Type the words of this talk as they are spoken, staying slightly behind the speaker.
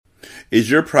Is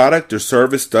your product or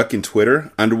service stuck in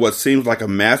Twitter under what seems like a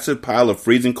massive pile of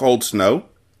freezing cold snow?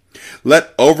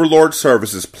 Let Overlord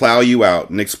Services plow you out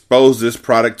and expose this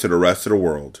product to the rest of the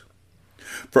world.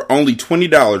 For only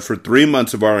 $20 for 3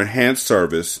 months of our enhanced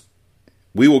service,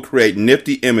 we will create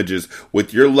nifty images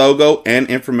with your logo and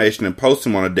information and post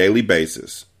them on a daily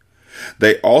basis.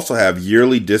 They also have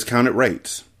yearly discounted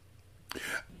rates.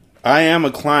 I am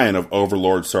a client of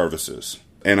Overlord Services,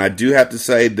 and I do have to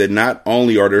say that not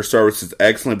only are their services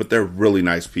excellent, but they're really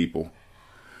nice people.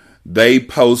 They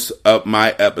post up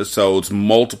my episodes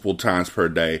multiple times per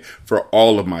day for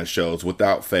all of my shows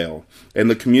without fail, and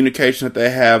the communication that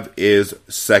they have is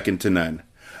second to none.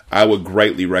 I would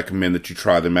greatly recommend that you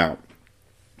try them out.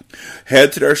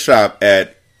 Head to their shop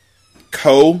at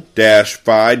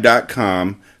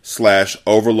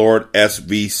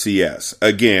ko-fi.com/overlordsvcs.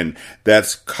 Again,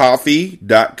 that's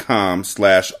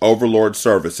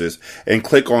coffee.com/overlordservices and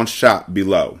click on shop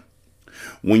below.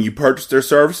 When you purchase their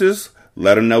services,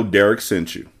 let them know Derek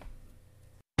sent you.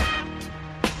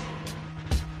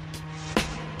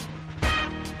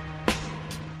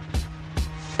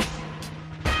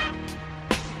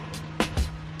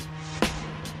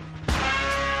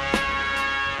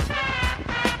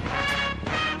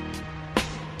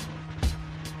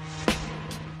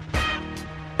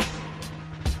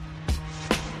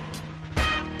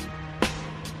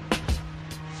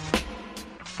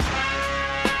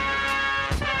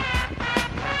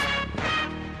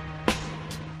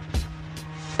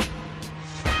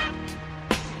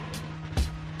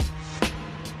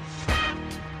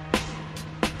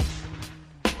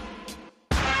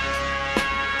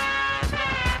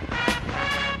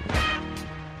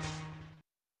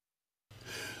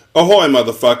 Ahoy,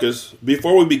 motherfuckers.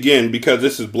 Before we begin, because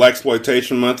this is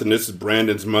Blaxploitation Month and this is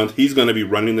Brandon's month, he's going to be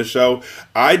running the show.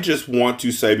 I just want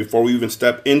to say, before we even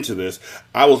step into this,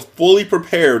 I was fully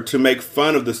prepared to make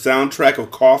fun of the soundtrack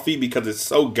of Coffy because it's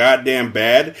so goddamn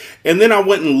bad. And then I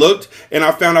went and looked and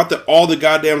I found out that all the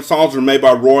goddamn songs were made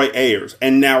by Roy Ayers.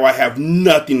 And now I have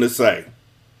nothing to say.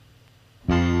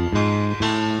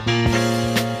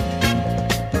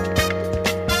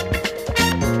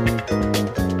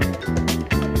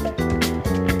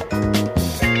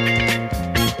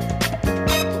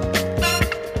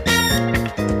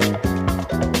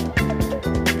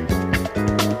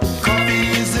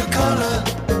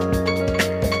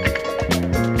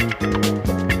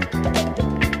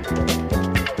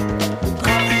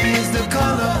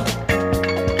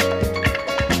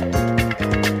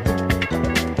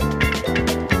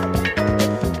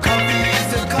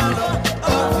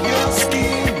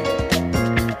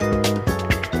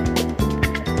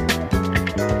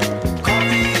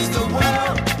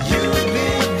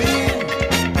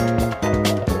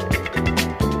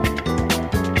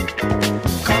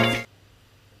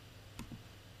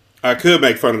 I could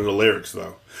make fun of the lyrics,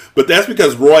 though. But that's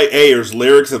because Roy Ayers'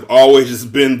 lyrics have always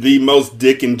just been the most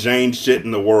Dick and Jane shit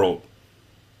in the world.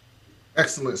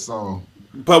 Excellent song.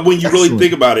 But when you really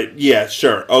think about it, yeah,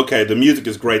 sure. Okay, the music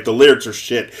is great. The lyrics are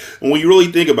shit. And when you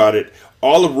really think about it,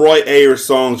 all of Roy Ayers'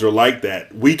 songs are like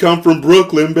that. We come from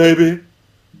Brooklyn, baby.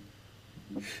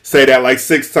 Say that like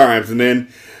 6 times, and then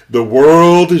the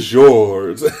world is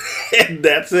yours. And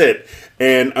that's it.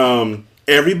 And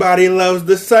everybody loves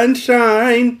the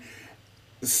sunshine.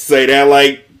 Say that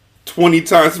like 20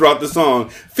 times throughout the song.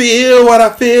 Feel what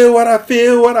I feel, what I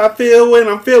feel, what I feel when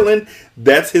I'm feeling.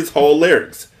 That's his whole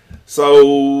lyrics.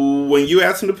 So when you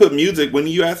ask him to put music, when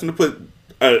you ask him to put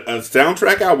a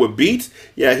soundtrack out with beats,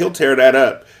 yeah, he'll tear that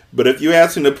up. But if you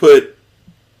ask him to put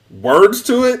words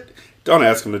to it, don't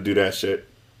ask him to do that shit.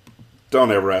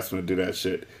 Don't ever ask him to do that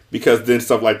shit. Because then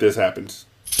stuff like this happens.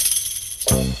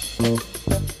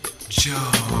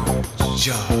 George.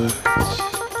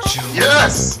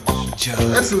 Yes!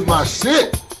 This is my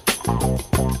shit!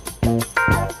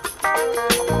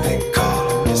 They call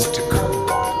him Mr. Cool.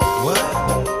 What?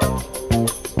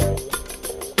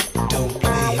 Don't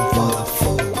play him for the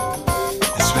fool.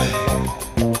 That's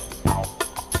right.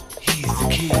 He's the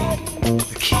king.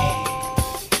 The king.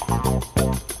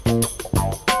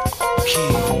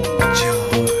 King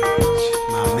George.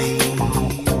 My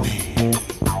main man.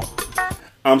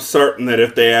 I'm certain that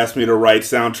if they asked me to write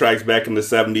soundtracks back in the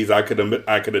 70s, I could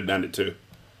have done it too.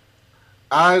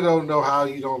 I don't know how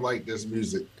you don't like this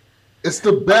music. It's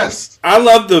the best. I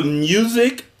love the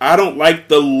music. I don't like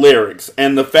the lyrics.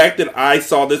 And the fact that I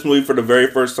saw this movie for the very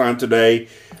first time today,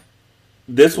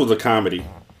 this was a comedy.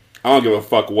 I don't give a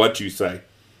fuck what you say.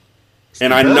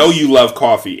 And I know you love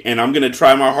Coffy, and I'm going to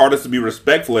try my hardest to be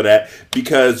respectful of that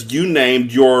because you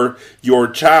named your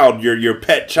child, your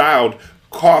pet child,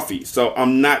 Coffy. So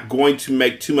I'm not going to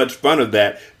make too much fun of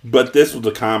that. But this was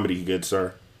a comedy, good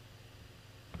sir.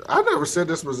 I never said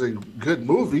this was a good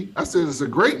movie. I said it's a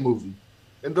great movie.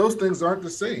 And those things aren't the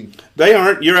same. They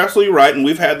aren't. You're absolutely right. And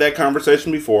we've had that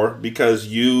conversation before because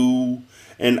you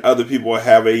and other people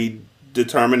have a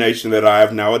determination that I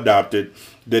have now adopted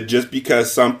that just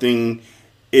because something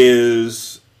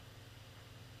is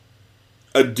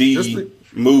a D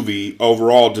movie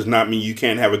overall does not mean you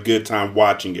can't have a good time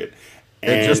watching it.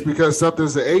 And just because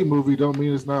something's an A movie don't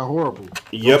mean it's not horrible.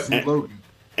 Yep.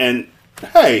 And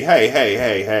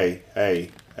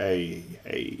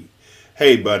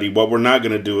hey, buddy, what we're not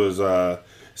going to do is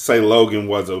say Logan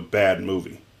was a bad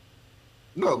movie.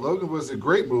 No, Logan was a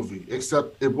great movie,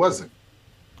 except it wasn't.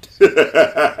 That's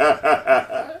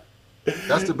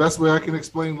the best way I can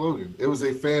explain Logan. It was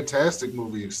a fantastic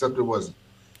movie, except it wasn't.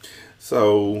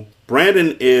 So,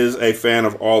 Brandon is a fan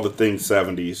of all the things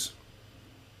 70s.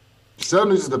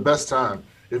 70s is the best time.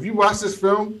 If you watch this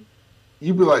film,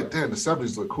 you'd be like, damn, the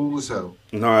 70s look cool as hell.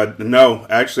 No,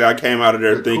 actually, I came out of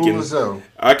there thinking... Cool as hell.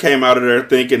 I came out of there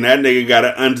thinking that nigga got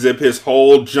to unzip his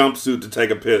whole jumpsuit to take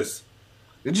a piss.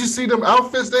 Did you see them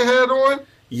outfits they had on?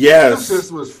 Yes.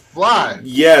 This was fly.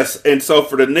 Yes, and so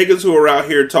for the niggas who are out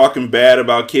here talking bad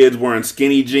about kids wearing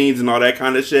skinny jeans and all that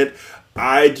kind of shit,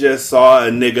 I just saw a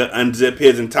nigga unzip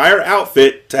his entire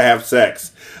outfit to have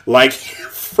sex. Like,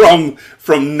 from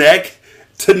neck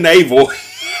to navel,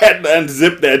 he had to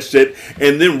unzip that shit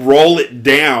and then roll it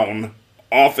down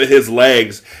off of his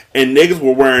legs. And niggas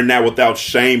were wearing that without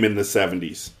shame in the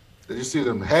 70s. Did you see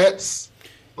them hats?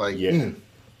 Like, yeah.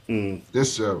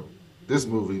 This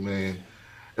movie, man.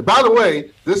 And by the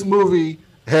way, this movie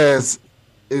is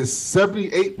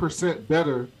 78%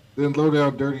 better than Low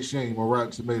Down Dirty Shame on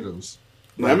Rotten Tomatoes.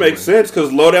 That makes sense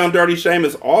because Low Down Dirty Shame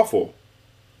is awful.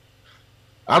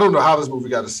 I don't know how this movie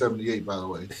got a 78, by the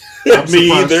way.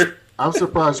 Me either. I'm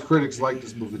surprised critics like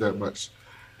this movie that much.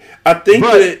 I think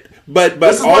but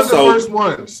this is also one of the first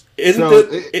ones. Isn't so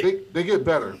they get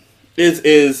better.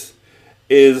 Is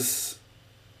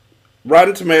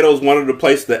Rotten Tomatoes one of the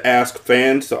places to ask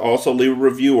fans to also leave a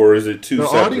review, or is it the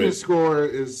separate? audience score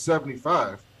is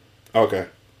 75. Okay.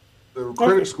 The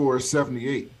critic score is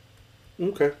 78.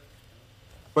 Okay.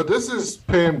 But this is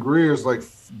Pam Grier's like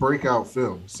breakout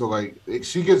film, so like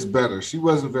she gets better. She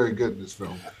wasn't very good in this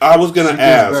film. I was gonna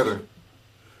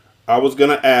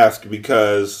ask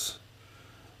because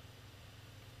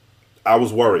I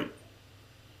was worried.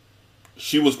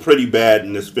 She was pretty bad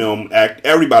in this film.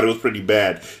 Everybody was pretty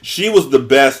bad. She was the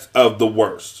best of the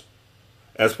worst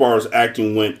as far as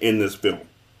acting went in this film.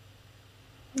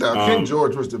 No, King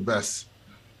George was the best.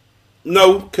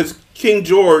 No, because King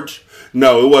George...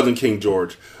 No, it wasn't King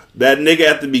George. That nigga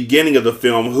at the beginning of the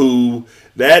film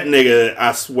that nigga,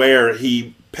 I swear,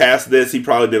 he past this, he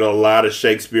probably did a lot of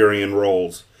Shakespearean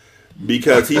roles.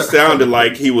 Because he sounded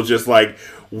like he was just like,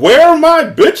 where are my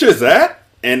bitches at?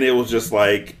 And it was just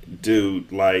like,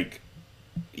 dude, like,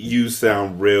 you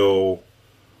sound real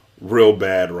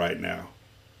bad right now.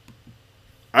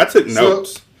 I took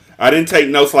notes. I didn't take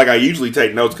notes like I usually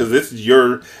take notes because this is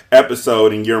your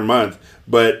episode and your month.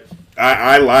 But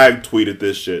I live tweeted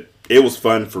this shit. It was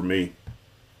fun for me.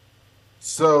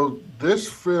 So this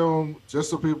film, just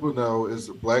so people know, is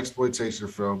a blaxploitation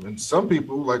film, and some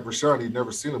people, like Rashawn, he'd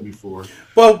never seen it before.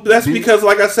 Well, that's because,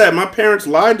 like I said, my parents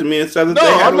lied to me and said that they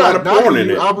had a lot of porn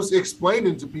in it. I was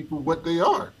explaining to people what they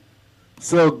are.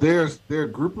 So they're a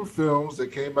group of films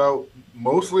that came out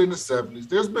mostly in the 70s.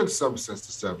 There's been some since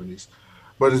the 70s,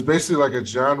 but it's basically like a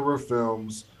genre of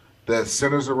films that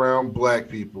centers around black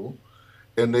people,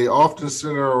 and they often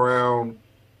center around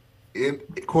in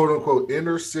quote unquote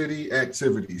inner city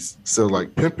activities. So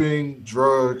like pimping,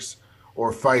 drugs,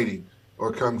 or fighting,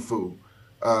 or kung fu.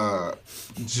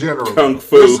 Generally, kung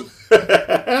fu.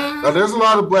 There's a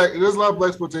lot of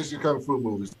blaxploitation kung fu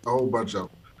movies. A whole bunch of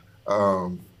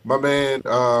them. My man,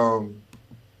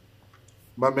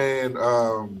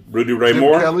 Rudy Ray Jim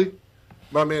Moore. Kelly.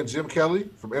 My man Jim Kelly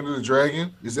from Enter the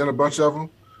Dragon is in a bunch of them.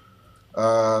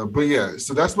 But yeah,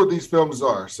 so that's what these films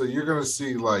are. So you're gonna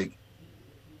see like,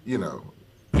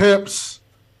 pimps.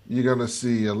 You're gonna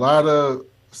see a lot of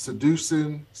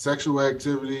seducing, sexual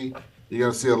activity. You're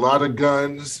gonna see a lot of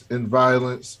guns and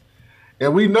violence,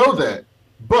 and we know that.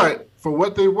 But for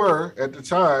what they were at the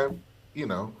time,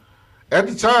 at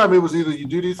the time it was either you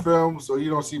do these films or you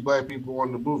don't see black people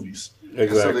in the movies. Exactly. And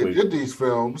so they did these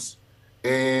films,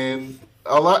 and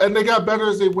and they got better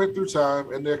as they went through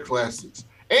time, and they're classics.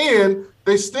 And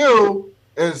they still,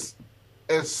 as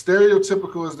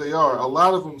stereotypical as they are, a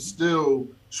lot of them still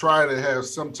try to have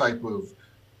some type of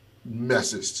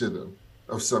message to them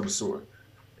of some sort.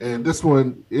 And this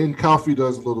one in Coffy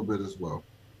does a little bit as well.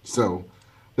 So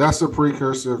that's a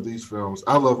precursor of these films.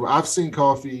 I love them. I've seen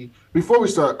Coffy before we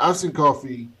start. I've seen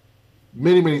Coffy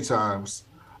many, many times.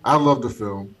 I love the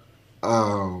film.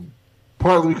 Um,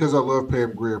 Partly because I love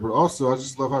Pam Grier, but also I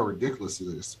just love how ridiculous it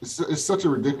is. It's such a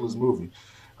ridiculous movie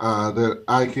that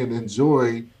I can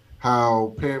enjoy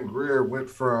how Pam Grier went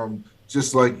from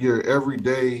just like your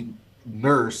everyday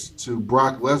nurse to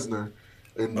Brock Lesnar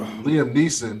and Liam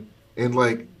Neeson in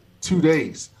like 2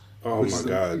 days, Oh which my is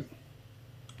god. amazing.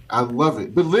 I love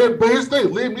it. But here's the thing: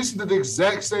 Liam Neeson did the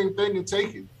exact same thing in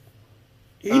Taken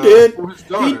He did. for his He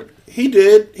daughter. he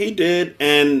did. He did.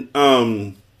 And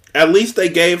at least they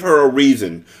gave her a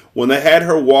reason when they had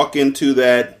her walk into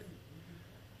that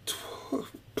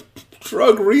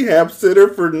drug rehab center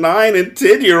for 9 and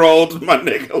 10-year-olds. My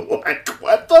nigga, like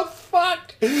what the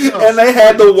fuck? No, And she they was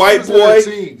had like, the she white was in her boy.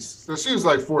 teens. So she was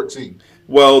like 14.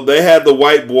 Well, they had the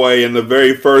white boy in the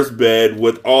very first bed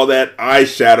with all that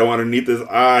eyeshadow underneath his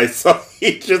eyes, so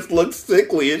he just looked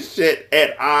sickly as shit.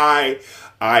 And I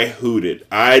hooted.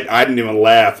 I didn't even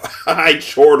laugh. I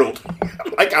chortled.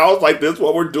 Like I was like, "This is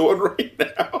what we're doing right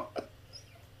now."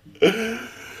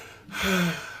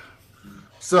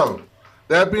 So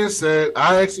that being said,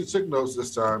 I actually took notes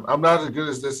this time. I'm not as good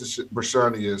as this as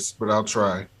Brashani is, but I'll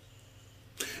try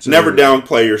Never to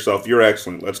downplay yourself. You're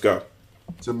excellent. Let's go.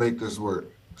 to make this work.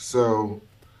 So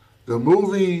the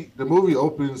movie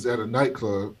opens at a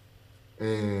nightclub,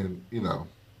 and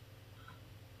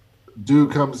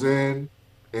dude comes in,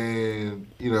 and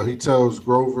he tells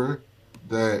Grover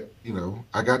that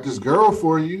I got this girl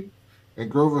for you, and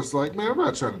Grover's like, man, I'm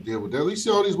not trying to deal with that. At least see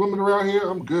all these women around here,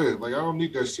 I'm good. Like I don't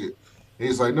need that shit. And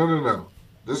he's like, no,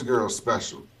 this girl's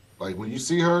special. Like when you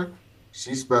see her,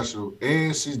 she's special,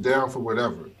 and she's down for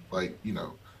whatever. Like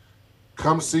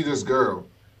come see this girl.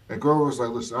 And Grover's like,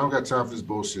 listen, I don't got time for this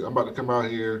bullshit. I'm about to come out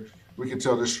here. We can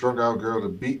tell this strung out girl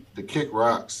to kick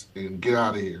rocks and get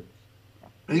out of here.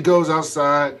 He goes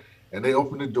outside and they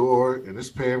open the door and it's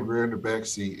Pam Grier in the back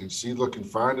seat and she looking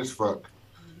fine as fuck.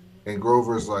 And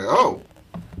Grover's like, oh,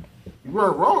 you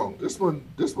weren't wrong. This one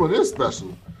is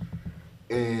special.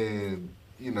 And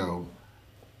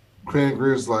Pam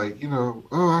Grier's like, oh,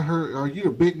 I heard, are you the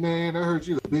big man? I heard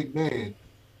you the big man.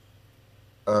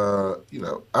 I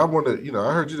want to,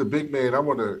 I heard you the big man. I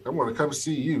want to come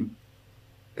see you.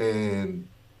 And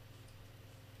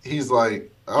he's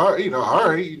like, all right,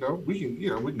 we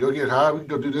can go get high. We can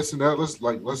go do this and that.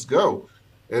 Let's go.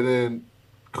 And then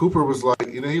Cooper was like,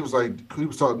 he was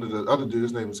talking to the other dude.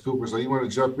 His name was Cooper. So you want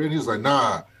to jump in? He was like,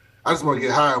 nah, I just want to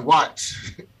get high and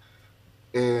watch.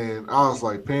 And I was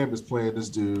like, Pam is playing this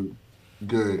dude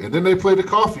good. And then they played the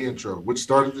Coffee intro, which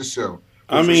started the show.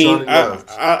 I mean,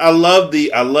 I love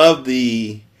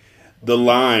the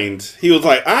lines. He was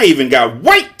like, I even got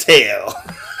whitetail.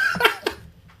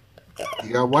 He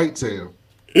got whitetail.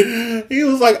 He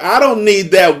was like, I don't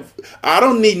need that. I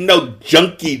don't need no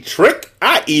junky trick.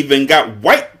 I even got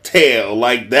whitetail.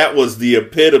 Like that was the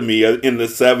epitome in the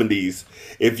 70s.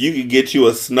 If you could get you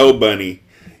a snow bunny,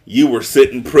 you were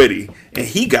sitting pretty. And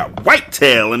he got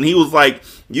whitetail. And he was like,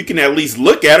 you can at least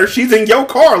look at her. She's in your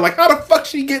car. Like, how the fuck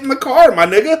she get in the car, my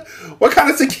nigga? What kind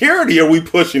of security are we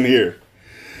pushing here?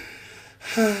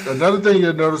 Another thing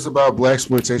you'll notice about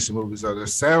blaxploitation movies are their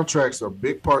soundtracks are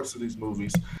big parts of these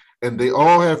movies, and they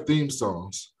all have theme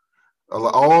songs.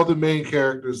 All the main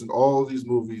characters in all of these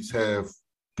movies have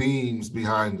themes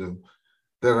behind them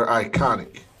that are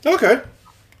iconic. Okay.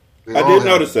 They I all did have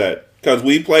notice that. Because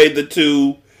we played the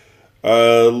two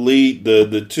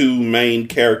the two main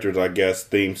characters, I guess,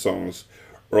 theme songs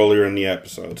earlier in the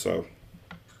episode. So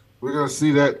We're gonna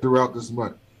see that throughout this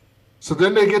month. So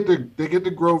then they get to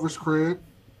Grover's crib,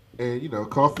 and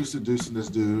Coffee seducing this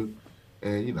dude,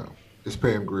 and it's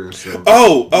Pam Grier. So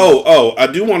I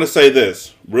do want to say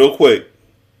this real quick.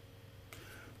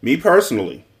 Me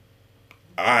personally,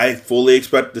 I fully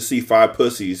expect to see 5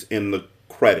 pussies in the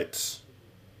credits.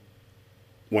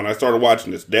 When I started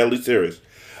watching this, deadly serious,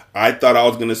 I thought I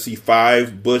was going to see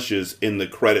 5 bushes in the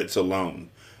credits alone.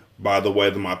 By the way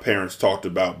that my parents talked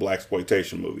about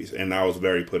blaxploitation movies, and I was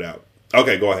very put out.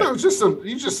 Okay, go ahead. no,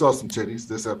 you just saw some titties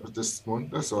this one.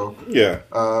 That's all. Yeah.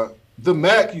 The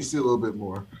Mac you see a little bit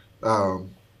more.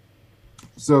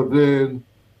 So then,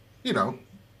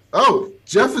 oh,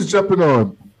 Jeff is jumping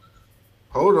on.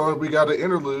 Hold on, we got an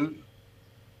interlude.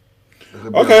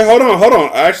 Okay, hold on.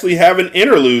 I actually have an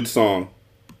interlude song.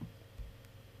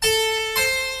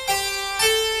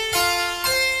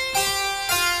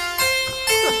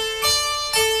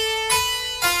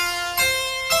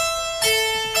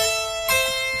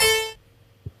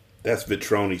 That's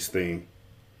Vitroni's theme.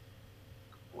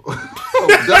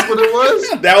 Oh, That's what it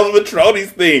was? That was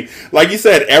Matroni's theme. Like you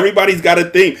said, everybody's got a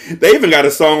theme. They even got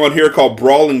a song on here called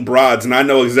Brawling Broads, and I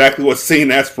know exactly what scene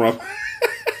that's from.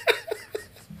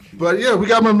 But yeah, we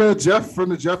got my man Jeff from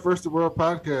the Jeff vs. the World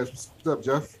podcast. What's up,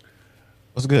 Jeff?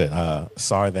 What's good?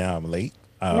 Sorry that I'm late.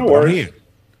 No worries. I'm here.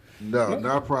 No,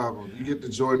 not a problem. You get to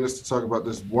join us to talk about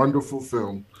this wonderful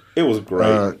film. It was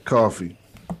great. Coffy.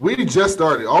 We just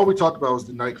started. All we talked about was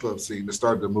the nightclub scene that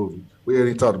started the movie. We hadn't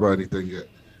even talked about anything yet.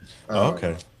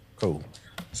 Okay, cool.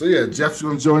 So yeah, Jeff's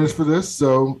going to join us for this.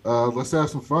 So let's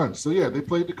have some fun. So yeah, they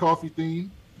played the Coffy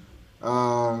theme,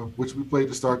 which we played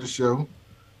to start the show.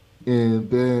 And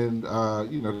then,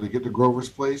 they get to Grover's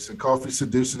place and Coffy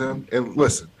seducing them. And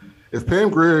listen, if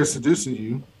Pam Grier is seducing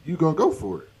you, you're going to go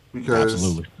for it. Because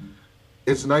Absolutely.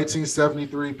 It's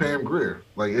 1973 Pam Grier.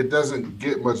 Like, it doesn't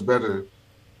get much better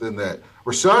than that.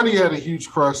 Rashani had a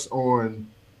huge crush on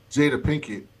Jada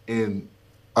Pinkett in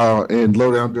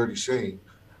Low Down Dirty Shame.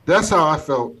 That's how I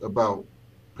felt about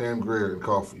Pam Grier and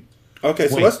Coffy. Okay,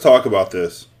 so let's talk about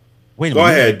this. Wait a Go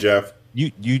minute. ahead, Jeff.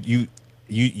 You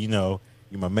know,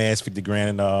 you're my man's 50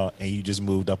 grand and all, and you just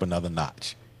moved up another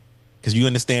notch. Because you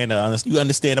understand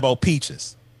about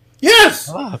Peaches. Yes,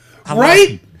 I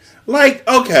right? Like,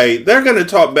 okay, they're going to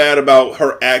talk bad about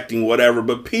her acting, whatever,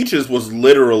 but Peaches was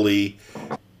literally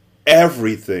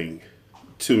everything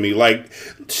to me. Like,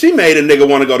 she made a nigga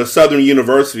want to go to Southern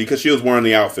University because she was wearing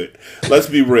the outfit. Let's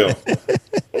be real.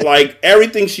 Like,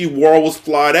 everything she wore was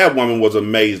fly. That woman was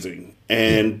amazing.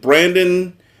 And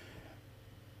Brandon...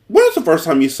 When was the first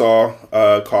time you saw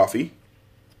Coffy?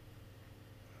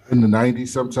 In the 90s,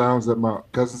 sometimes at my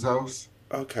cousin's house.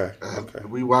 Okay.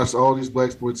 We watched all these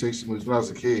blaxploitation movies when I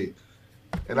was a kid,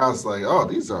 and I was like, "Oh,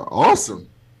 these are awesome!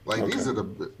 Like these are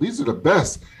the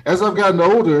best." As I've gotten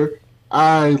older,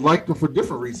 I like them for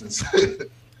different reasons.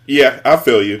 Yeah, I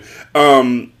feel you.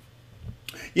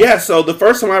 Yeah. So the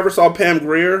first time I ever saw Pam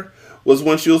Grier was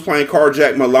when she was playing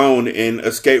Carjack Malone in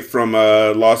Escape from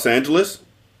Los Angeles.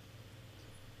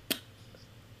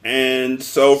 And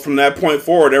so from that point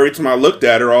forward, every time I looked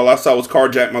at her, all I saw was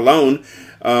Carjack Malone,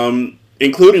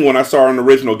 including when I saw her in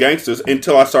Original Gangsters,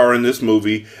 until I saw her in this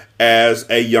movie as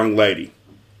a young lady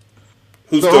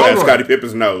who still had Scottie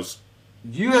Pippen's nose.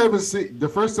 You haven't seen the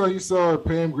first time you saw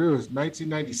Pam Grier was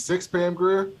 1996 Pam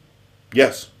Grier?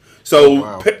 Yes. So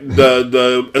wow.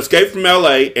 the Escape from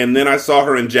L.A., and then I saw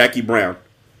her in Jackie Brown.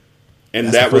 And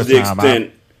that was the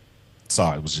extent.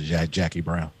 Sorry, it was Jackie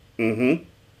Brown. Mm-hmm.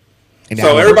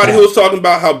 So everybody who was talking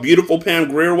about how beautiful Pam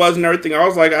Grier was and everything, I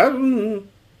was like, The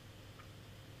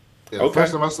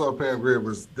first time I saw Pam Grier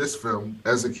was this film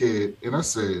as a kid, and I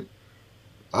said,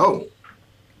 "Oh,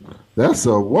 that's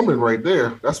a woman right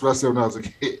there." That's what I said when I was a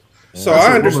kid. So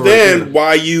I understand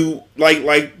why you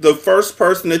like the first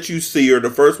person that you see or the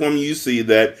first woman you see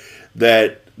that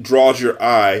draws your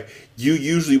eye, you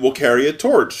usually will carry a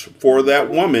torch for that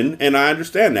woman, and I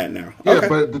understand that now. Yeah, okay.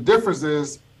 But the difference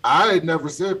is, I had never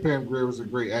said Pam Grier was a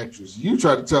great actress. You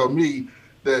tried to tell me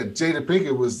that Jada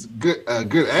Pinkett was a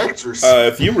good actress.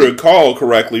 If you recall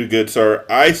correctly, good sir,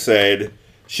 I said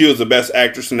she was the best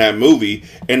actress in that movie,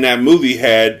 and that movie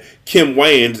had Kim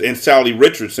Wayans and Sally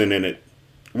Richardson in it,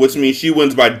 which means she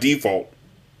wins by default.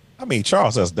 I mean,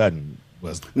 Charles S. Dutton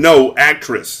was... No,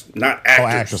 actress, not actress. Oh,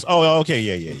 actress. Oh, okay,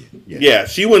 yeah. Yeah,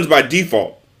 she wins by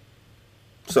default.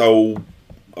 So,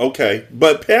 okay.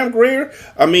 But Pam Grier,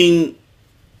 I mean...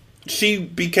 She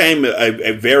became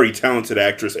a very talented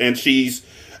actress, and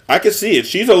I could see it.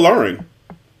 She's alluring.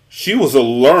 She was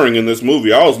alluring in this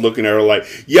movie. I was looking at her like,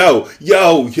 yo,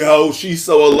 she's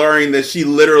so alluring that she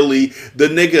literally, the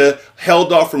nigga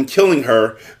held off from killing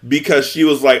her because she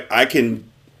was like,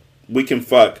 we can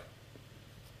fuck.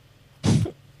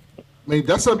 I mean,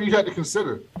 that's something you had to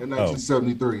consider in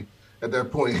 1973 at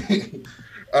that point.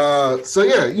 So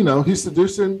yeah, he's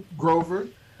seducing Grover,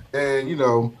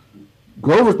 and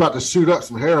Grover's about to shoot up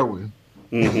some heroin.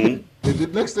 Mm-hmm. And the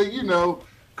next thing you know,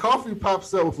 Coffy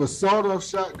pops up with a sawed-off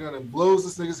shotgun and blows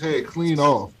this nigga's head clean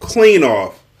off.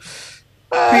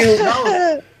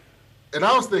 And I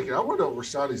was thinking, I wonder what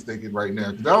Rashani's thinking right now,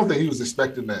 because I don't think he was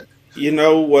expecting that. You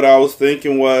know what I was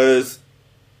thinking was,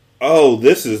 oh,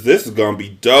 this is gonna be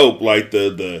dope. Like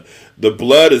the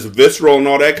blood is visceral and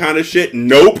all that kind of shit.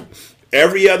 Nope.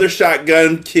 Every other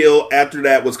shotgun kill after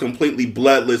that was completely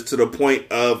bloodless to the point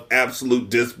of absolute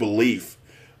disbelief,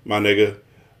 my nigga.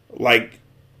 Like,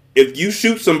 if you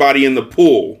shoot somebody in the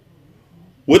pool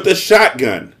with a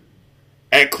shotgun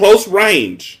at close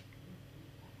range,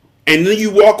 and then you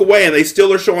walk away and they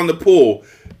still are showing the pool,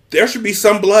 there should be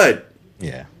some blood.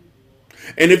 Yeah.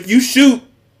 And if you shoot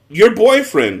your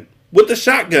boyfriend with a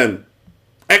shotgun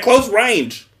at close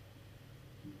range,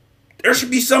 there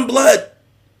should be some blood.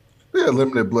 They had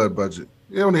limited blood budget.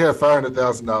 They only had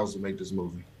 $500,000 to make this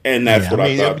movie. And that's what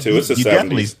I thought too. It's the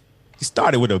definitely 70s. he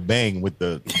started with a bang with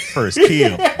the first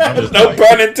kill. No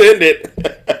pun intended.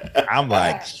 I'm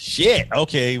like, shit.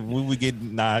 Okay, what we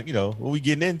getting? What we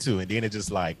getting into? And then it's just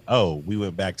like, oh, we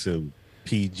went back to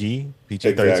PG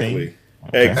 13. Exactly.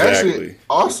 Okay. Exactly. Actually,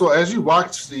 also, as you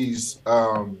watch these,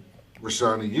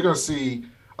 Rashani, you're gonna see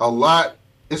a lot.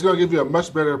 It's gonna give you a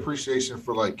much better appreciation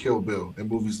for like Kill Bill and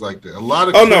movies like that. A lot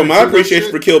of My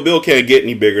appreciation for Kill Bill can't get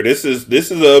any bigger. This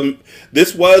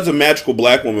was a magical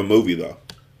black woman movie though.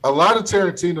 A lot of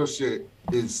Tarantino shit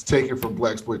is taken from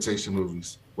blaxploitation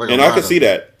movies. Like And I can see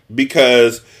that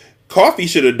because Coffy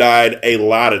should have died a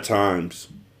lot of times.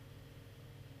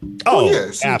 Oh, yeah,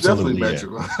 she's absolutely.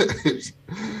 definitely magical.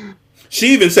 She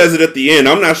even says it at the end.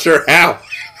 I'm not sure how.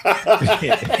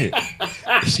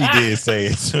 She did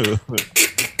say it too.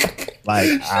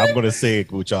 Like, I'm gonna say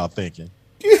it what y'all thinking.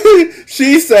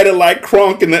 She said it like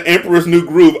Kronk in the Emperor's New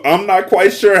Groove. I'm not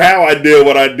quite sure how I did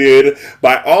what I did.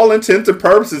 By all intents and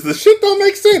purposes, the shit don't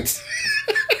make sense.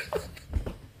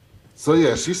 So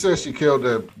yeah, she says she killed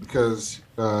her because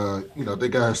they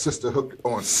got her sister hooked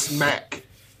on smack.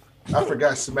 I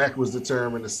forgot smack was the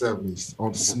term in the 70s.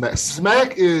 On smack.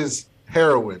 Smack is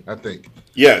heroin, I think.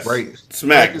 Yes. Right.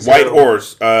 Smack. is White heroin.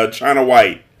 Horse. China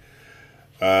White.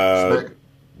 Smack.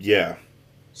 Yeah.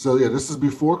 So yeah, this is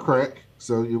before crack.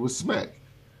 So it was smack.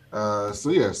 So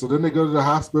then they go to the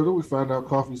hospital. We find out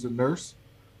Coffy's a nurse.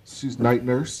 She's night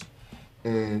nurse,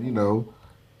 and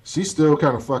she's still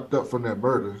kind of fucked up from that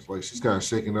murder. Like she's kind of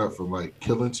shaken up from like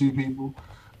killing two people.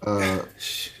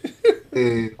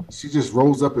 And she just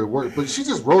rolls up at work, but she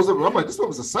just rolls up. I'm like, this one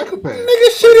was a psychopath.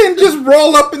 Nigga, she didn't just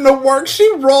roll up in the work. She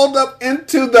rolled up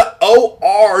into the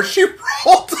OR. She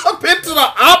rolled up into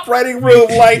the operating room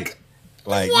like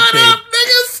what up,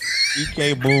 niggas? You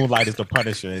can't moonlight as the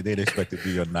Punisher and then expect to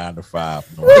be a 9 to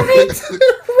 5. No. Right.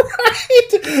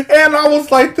 And I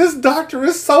was like, this doctor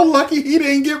is so lucky he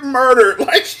didn't get murdered.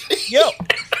 Like,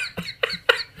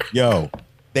 Yo,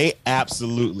 they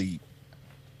absolutely.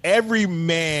 Every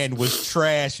man was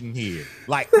trash in here.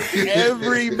 Like,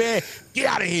 every man. Get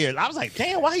out of here. I was like,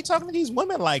 damn, why he talking to these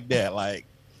women like that? Like,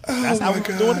 that's how we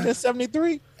were doing it in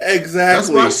 73? Exactly. That's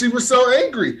why she was so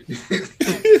angry.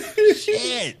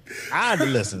 Shit.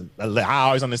 Listen, I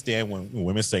always understand when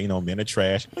women say, men are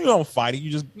trash. You don't fight it.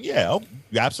 You just, you're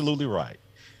absolutely right.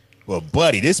 Well,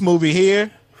 buddy, this movie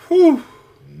here,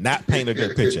 not paint a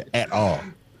good picture at all.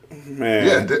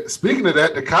 Man. Yeah, speaking of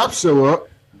that, the cops show up.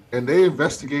 And they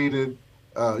investigated,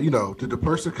 did the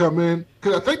person come in?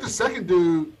 Because I think the second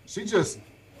dude, she just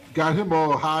got him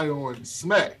all high on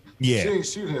smack. Yeah. She didn't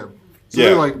shoot him. So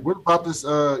they're like, what about this, it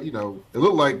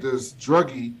looked like this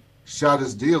druggie shot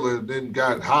his dealer and then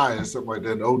got high or something like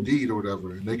that, and OD'd or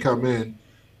whatever. And they come in,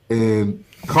 and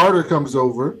Carter comes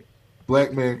over,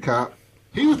 black man cop.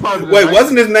 He was probably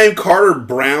wasn't his name Carter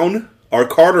Brown or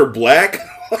Carter Black?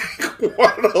 Like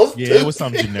one of those. Yeah, it was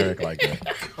something generic like that.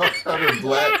 Carter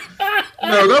Black.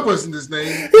 No, that wasn't his name.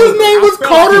 His name was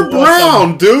Carter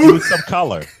Brown, dude. He was some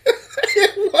color.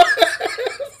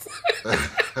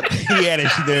 He had a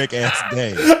generic ass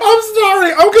name. I'm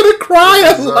sorry. I'm gonna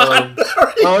cry a lot.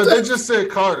 They just said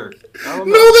Carter. No,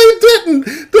 they didn't.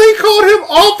 They called him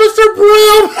Officer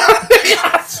Brown.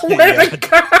 I swear to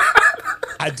God.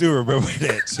 I do remember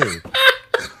that too.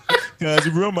 Because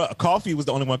remember, Coffy was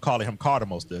the only one calling him Carter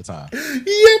most of the time.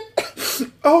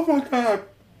 Yep. Oh my God.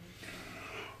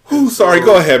 Ooh, sorry.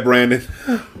 Go ahead, Brandon.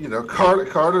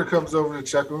 Carter comes over to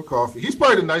check on Coffy. He's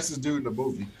probably the nicest dude in the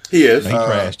movie. He is. He's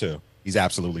trash too. He's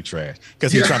absolutely trash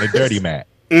because he's trying to dirty Matt.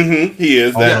 Mm-hmm. He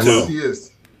is that too. He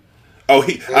is. Oh,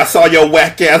 I saw your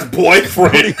whack ass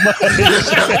boyfriend.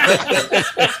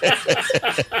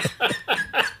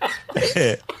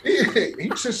 He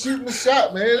just shooting the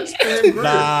shot, man. It's damn great.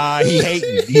 Nah, he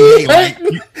hating. He ain't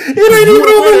it ain't even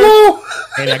over low.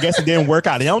 And I guess it didn't work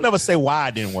out. They don't never say why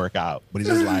it didn't work out, but he's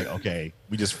just like, okay,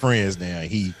 we just friends now.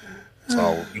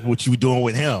 So what you doing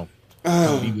with him?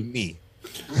 Don't be with me.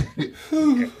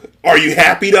 Are you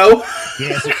happy though?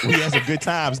 Yes, we had some good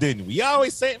times, didn't we? You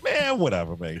always say, man,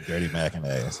 whatever, man, dirty Mac and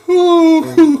ass.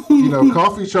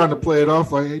 Coffee's trying to play it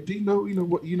off like, hey, do you know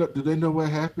what? Do they know what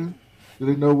happened? Do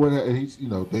they know what? And he's,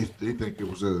 they think it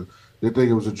was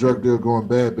a drug deal going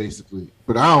bad, basically.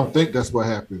 But I don't think that's what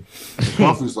happened. And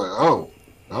Coffee's like, oh,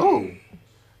 and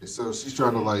so she's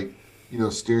trying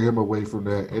to steer him away from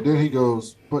that. And then he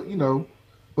goes, but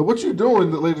what you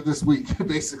doing later this week,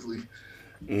 basically.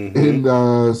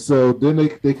 And so then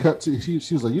they cut to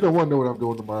she was like, you don't want to know what I'm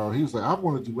doing tomorrow. He was like, I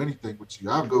want to do anything with you.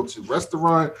 I'll go to a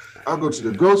restaurant, I'll go to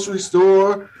the grocery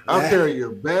store, I'll carry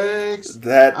your bags.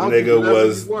 That nigga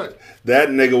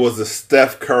was the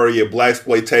Steph Curry of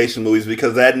blaxploitation movies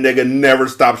because that nigga never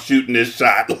stopped shooting his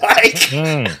shot. Like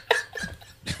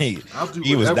he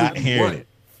was not hearing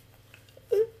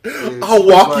it. I'll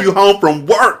walk you home from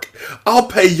work. I'll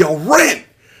pay your rent.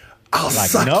 I'll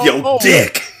suck your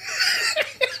dick.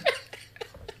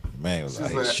 Man was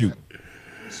like, shoot.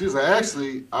 She was like,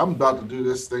 actually, I'm about to do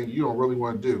this thing you don't really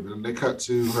want to do. And they cut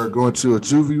to her going to a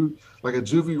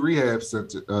juvie rehab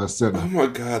center. Oh my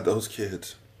God, those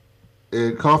kids.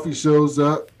 And Coffy shows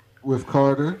up with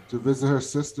Carter to visit her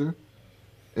sister.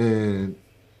 And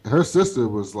her sister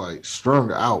was like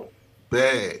strung out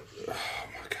bad. Oh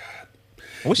my God.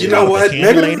 What you know what?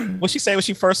 What she say when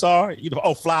she first saw her?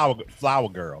 Flower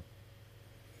girl.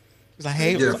 She's like,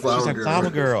 hey, flower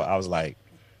girl. I was like,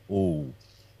 ooh,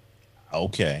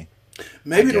 okay.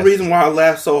 Maybe the reason why I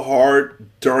laughed so hard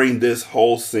during this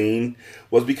whole scene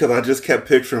was because I just kept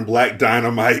picturing Black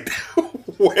Dynamite.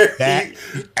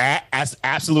 That's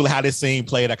absolutely how this scene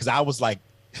played out. Because I was like,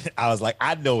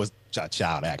 I know it's a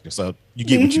child actor, so you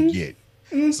get what you get.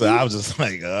 So I was just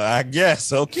like, I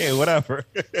guess, okay, whatever.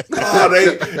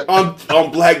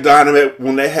 On Black Dynamite,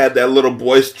 when they had that little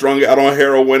boy strung out on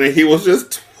heroin and he was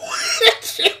just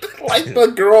twitching like the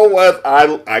girl was,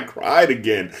 I cried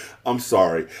again. I'm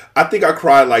sorry. I think I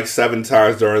cried like 7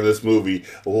 times during this movie,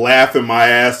 laughing my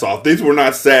ass off. These were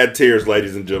not sad tears,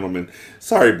 ladies and gentlemen.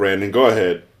 Sorry, Brandon. Go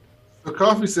ahead. So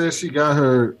Coffy says she got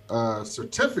her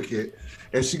certificate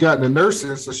and she got into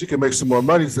nursing so she can make some more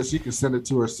money so she can send it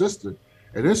to her sister.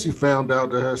 And then she found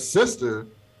out that her sister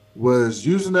was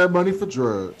using that money for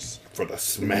drugs. For the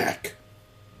smack.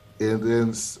 And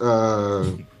then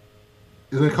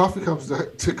Coffy comes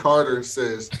to Carter and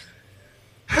says,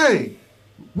 hey,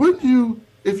 wouldn't you,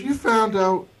 if you found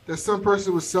out that some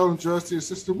person was selling drugs to your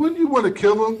sister, wouldn't you want to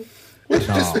kill him?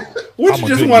 Wouldn't you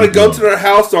just want to go to their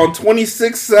house on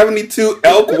 2672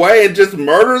 Elk Way and just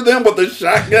murder them with a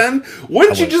shotgun?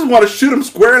 Wouldn't you just want to shoot them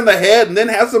square in the head and then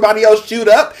have somebody else shoot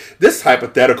up? This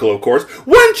hypothetical, of course.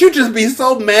 Wouldn't you just be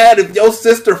so mad if your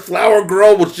sister Flower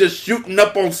Girl was just shooting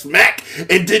up on smack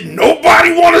and did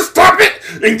nobody want to stop it?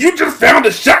 And you just found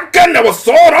a shotgun that was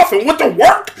sawed off and went to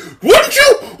work? Wouldn't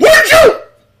you? Wouldn't you?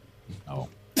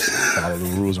 Follow the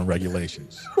rules and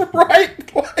regulations. Right?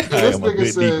 This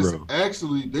nigga says,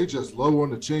 actually, they just low on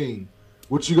the chain.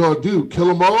 What you gonna do? Kill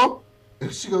them all?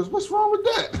 And she goes, what's wrong with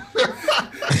that?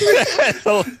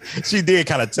 She did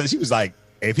kind of she was like,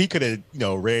 if he could have,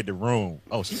 read the room.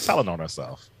 Oh, she's telling on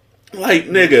herself. Like,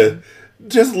 nigga,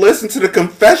 just listen to the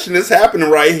confession that's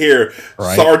happening right here.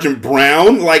 Right. Sergeant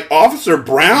Brown, like Officer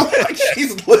Brown. Like,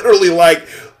 she's literally like,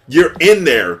 you're in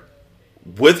there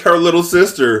with her little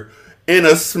sister in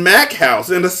a smack house,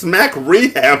 in a smack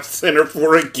rehab center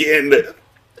for, again, 9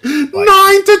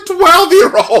 to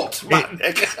 12-year-olds.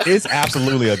 It's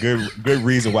absolutely a good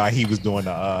reason why he was doing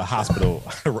the hospital,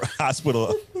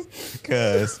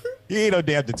 because he ain't no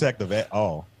damn detective at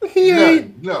all.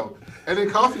 No. And then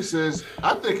Coffy says,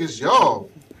 I think it's y'all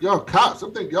cops. I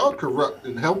think y'all corrupt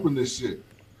and helping this shit.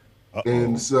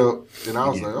 And I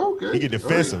was like, okay. He get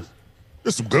defensive.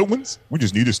 There's some good ones. We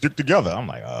just need to stick together. I'm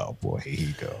like, oh boy, here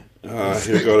you go.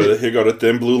 Here go the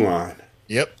thin blue line.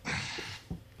 Yep.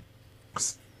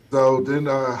 So then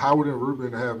Howard and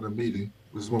Ruben are having a meeting.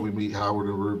 This is when we meet Howard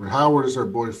and Ruben. Howard is her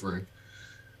boyfriend.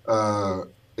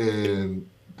 And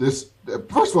this,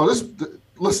 first of all,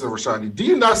 listen, Rashani, do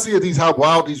you not see how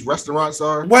wild these restaurants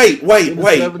are? Wait.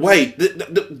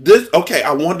 This, okay,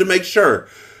 I wanted to make sure.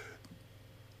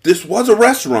 This was a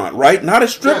restaurant, right? Not a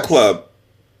strip club.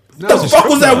 No, what the fuck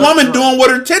was that woman doing with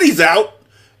her titties out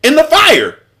in the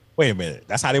fire? Wait a minute.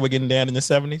 That's how they were getting down in the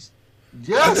 70s?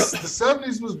 Yes, the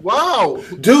 70s was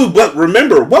wild. Dude, but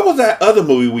remember, what was that other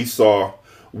movie we saw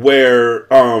where,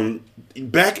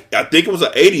 back, I think it was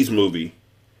an 80s movie.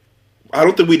 I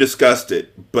don't think we discussed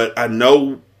it, but I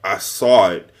know I saw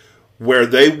it, where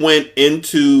they went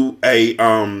into there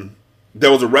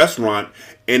was a restaurant,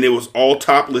 and it was all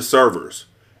topless servers,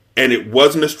 and it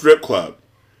wasn't a strip club.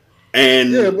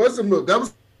 And yeah, it wasn't. That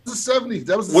was the 70s.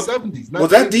 That was the 70s.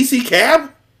 Was that DC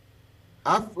Cab?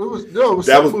 It was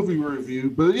some movie review,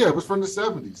 but yeah, it was from the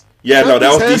 70s. Yeah, no,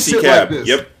 that was DC Cab. Like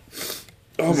yep.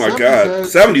 Oh my God,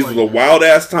 70s was a wild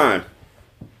ass time.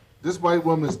 This white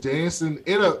woman's dancing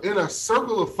in a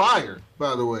circle of fire,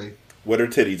 by the way, with her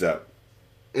titties out,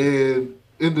 and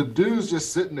the dude's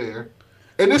just sitting there,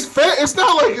 and it's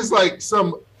not like it's like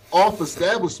some off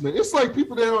establishment. It's like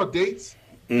people there on dates.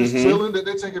 Just chilling that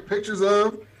they're taking pictures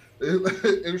of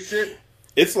and shit.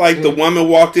 It's like the woman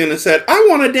walked in and said, "I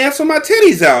want to dance with my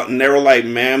titties out," and they were like,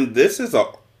 "Ma'am, this is a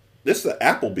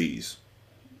Applebee's."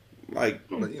 Like,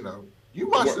 but, you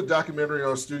watched the documentary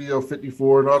on Studio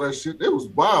 54 and all that shit. It was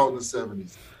wild in the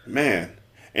 70s. Man.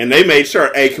 And they made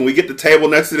sure, hey, can we get the table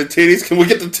next to the titties? Can we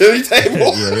get the titty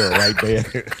table? Yeah, right there.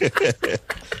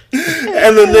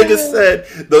 And the nigga said,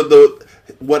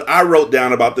 what I wrote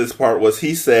down about this part was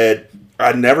he said,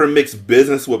 "I never mix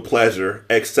business with pleasure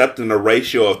except in a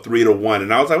ratio of 3-1.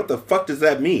 And I was like, what the fuck does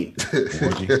that mean?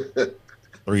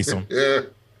 Threesome. Yeah.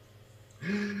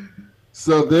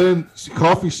 So then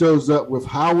Coffy shows up with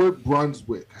Howard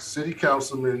Brunswick, a city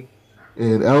councilman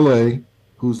in L.A.,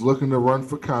 who's looking to run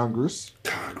for Congress.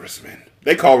 Congressman.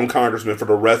 They call him Congressman for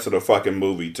the rest of the fucking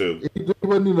movie, too. He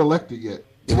wasn't even elected yet.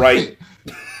 Right.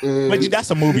 But that's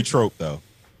a movie trope, though.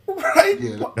 Right?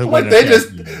 Yeah.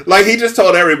 Like he just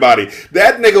told everybody.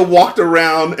 That nigga walked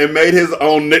around and made his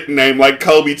own nickname like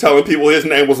Kobe telling people his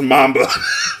name was Mamba.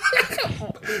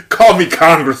 Call me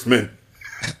Congressman.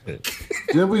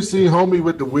 Then we see homie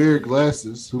with the weird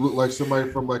glasses who looked like somebody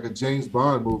from like a James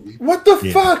Bond movie. What the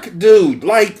fuck, dude?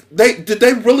 Like, did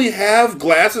they really have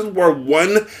glasses where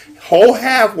one whole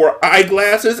half were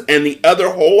eyeglasses and the other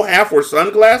whole half were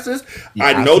sunglasses? Yeah,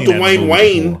 I know Dwayne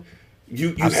Wayne.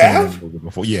 You have?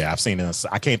 Before. Yeah, I've seen it.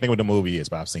 I can't think what the movie is,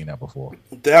 but I've seen that before.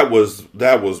 That was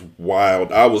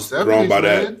wild. I was thrown by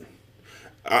that.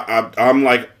 I'm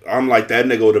like that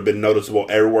nigga would have been noticeable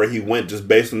everywhere he went just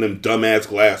based on them dumbass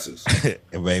glasses.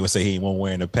 Everybody would say he ain't one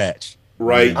wearing a patch.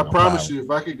 Right. I promise you, if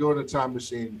I could go in a time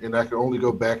machine and I could only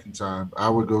go back in time, I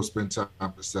would go spend time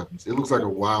in the 70s. It looks like a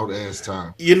wild ass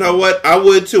time. You know what? I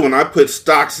would too, and I put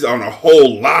stocks on a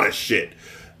whole lot of shit.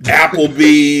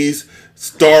 Applebee's,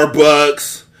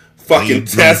 Starbucks, fucking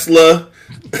Tesla,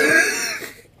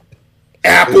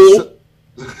 Apple.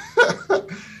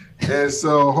 And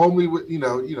so, homie,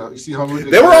 you see homie.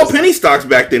 They were all penny stocks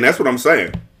back then. That's what I'm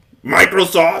saying.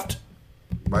 Microsoft,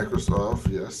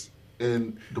 yes.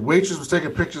 And the waitress was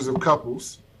taking pictures of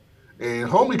couples, and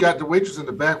homie got the waitress in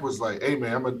the back was like, "Hey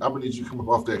man, I'm gonna need you to come up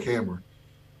off that camera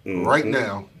right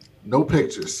now. No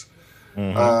pictures."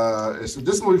 And so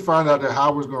this is when we find out that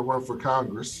Howard's gonna run for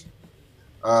Congress.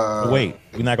 Wait,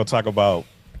 we're not gonna talk about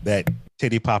that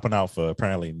titty popping out for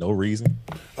apparently no reason.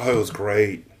 Oh, it was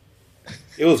great.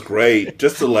 It was great.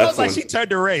 Just the left like one. she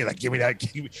turned to Ray, like, give me that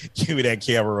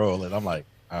camera roll. And I'm like,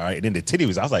 all right. And then the titty I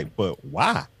was like, but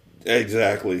why?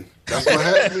 Exactly. That's what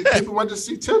happened. People want to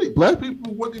see titties. Black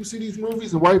people want to see these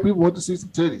movies, and white people want to see some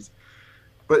titties.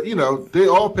 But, they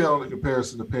all pale in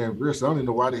comparison to Pam Grier, so I don't even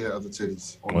know why they had other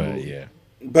titties. Yeah.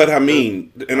 But, I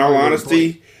mean, in all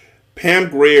honesty, Pam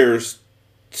Grier's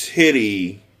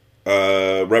titty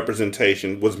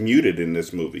representation was muted in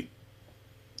this movie.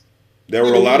 There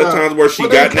were a lot of times where she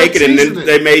got naked and then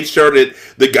they made sure that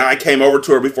the guy came over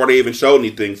to her before they even showed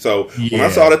anything. So when I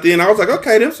saw it at the end, I was like,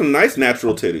 okay, there's some nice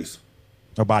natural titties.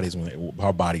 Her body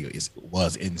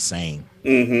was insane.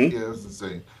 Mm-hmm. Yeah, it was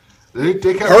insane.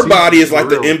 Her body is like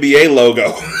the NBA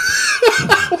logo.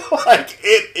 Like,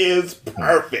 it is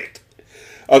perfect.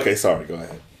 Okay, sorry, go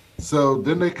ahead. So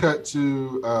then they cut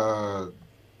to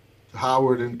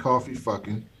Howard and Coffy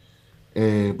fucking,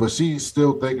 but she's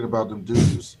still thinking about them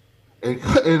dudes. And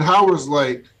Howard's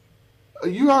like, "Are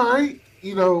you all right?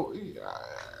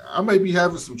 I may be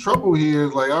having some trouble here.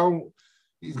 Like,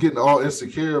 he's getting all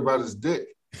insecure about his dick."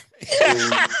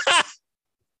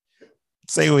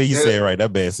 Say what you say, right?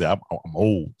 That man said, I'm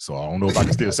old, so I don't know if I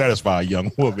can still satisfy a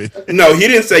young woman. No, he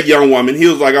didn't say young woman. He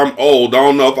was like, I'm old. I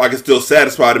don't know if I can still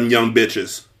satisfy them young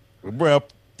bitches. Well,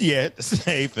 yeah, the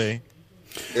same thing.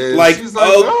 And she's like,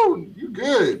 "No, you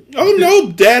good." "Oh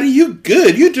no, daddy, you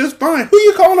good. You just fine." Who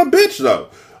you calling a bitch though?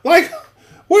 Like,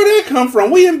 where'd that come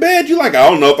from? We in bed? You like, I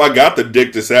don't know if I got the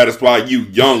dick to satisfy you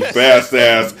young, fast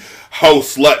ass hoe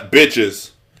slut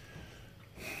bitches.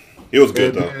 It was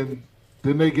good though.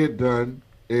 Then they get done.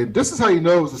 And this is how you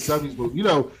know it was a 70s movie.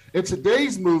 In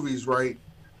today's movies, right,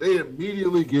 they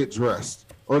immediately get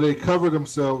dressed or they cover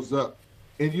themselves up.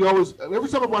 And every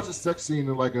time I watch a sex scene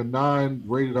in like a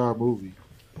non-rated R movie,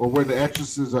 or when the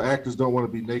actresses or actors don't want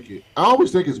to be naked, I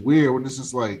always think it's weird when it's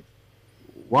just like,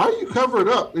 why are you covered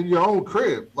up in your own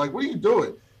crib? Like, what are you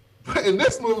doing? But in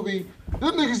this movie,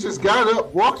 them niggas just got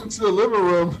up, walked into the living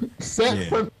room, sat in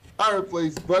front of the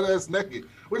fireplace, butt-ass naked,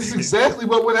 which is exactly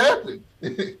what would happen.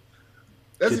 Get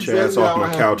your ass off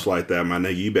my couch like that, my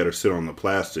nigga. You better sit on the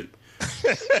plastic.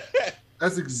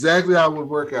 That's exactly how it would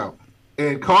work out.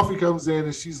 And Coffy comes in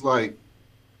and she's like,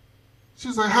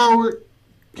 "Howard,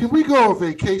 can we go on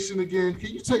vacation again? Can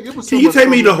you take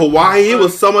me to Hawaii? It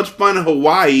was so much fun in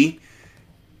Hawaii."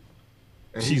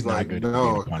 And she's not like, good.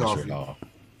 "No, Punisher Coffy." at all.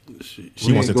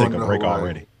 She wants to take a break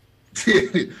already.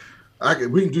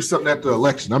 We can do something after the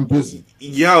election. I'm busy.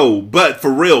 Yo, but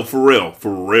for real.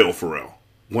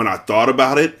 When I thought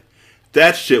about it,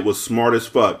 that shit was smart as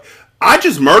fuck. I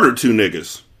just murdered 2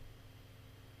 niggas.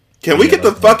 Can we get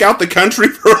the fuck out the country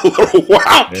for a little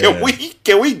while? Yeah.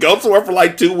 Can we go somewhere for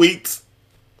like 2 weeks?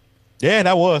 Yeah,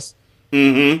 that was.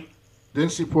 Mm-hmm. Then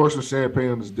she pours some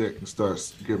champagne on his dick and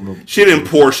starts giving him. She didn't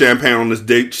pour champagne on his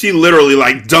dick. She literally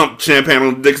like dumped champagne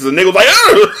on the dick because the nigga was like,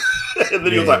 oh! And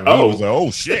then he was like,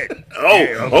 oh shit.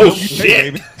 Oh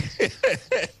shit.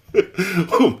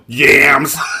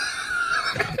 Yams.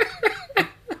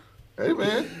 Hey,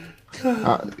 man.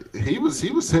 He was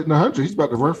hitting 100. He's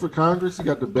about to run for Congress. He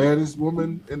got the baddest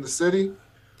woman in the city.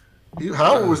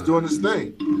 Howard was doing his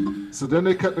thing. So then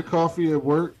they cut the coffee at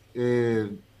work,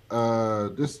 and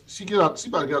she about to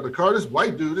get out of the car. This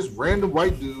random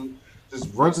white dude,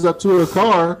 just runs up to her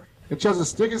car and tries to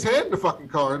stick his head in the fucking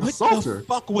car and assault her. What the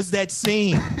fuck was that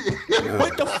scene?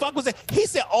 What the fuck was that? He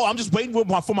said, "Oh, I'm just waiting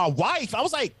for my wife." I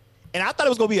was like, and I thought it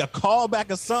was gonna be a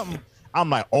callback or something. I'm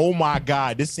like, oh my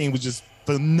god, this scene was just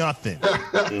for nothing.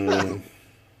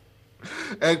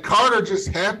 And Carter just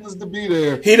happens to be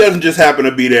there. He doesn't just happen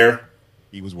to be there.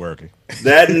 He was working.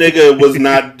 That nigga was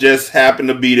not just happen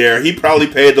to be there. He probably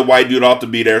paid the white dude off to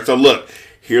be there. So look,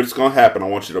 here's what's gonna happen. I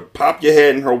want you to pop your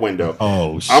head in her window.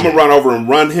 Oh shit. I'm gonna run over and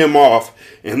run him off,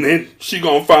 and then she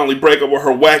gonna finally break up with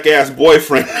her whack ass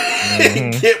boyfriend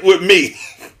and get with me.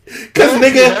 Cause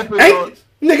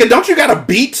nigga, don't you got a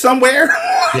beat somewhere?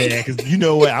 Yeah, because you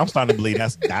know what? I'm starting to believe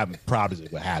I'm proud of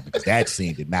what happened, because that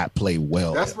scene did not play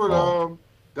well. That's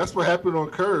what happened on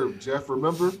Curb, Jeff.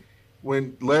 Remember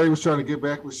when Larry was trying to get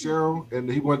back with Cheryl, and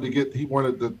he wanted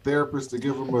the therapist to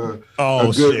give him a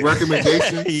good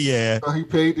recommendation. Yeah. So he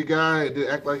paid the guy and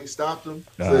didn't act like he stopped him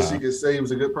so that she could say he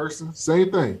was a good person. Same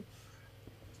thing.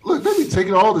 Look, they be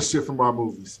taking all the shit from our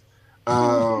movies.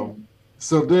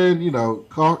 So then,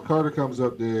 Carter comes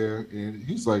up there and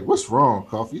he's like, "What's wrong,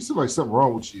 Coffee? You seem like something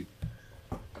wrong with you."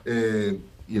 And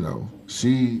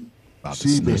she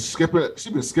been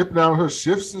skipping out her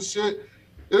shifts and shit.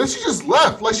 And then she just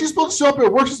left. Like, she's supposed to show up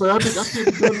at work. She's like, I can't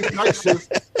be doing this night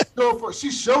shift.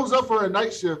 She shows up for a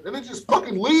night shift and then just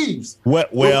fucking leaves.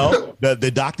 Well,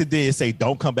 the doctor did say,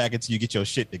 don't come back until you get your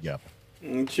shit together.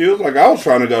 And she was like, I was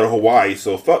trying to go to Hawaii,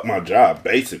 so fuck my job,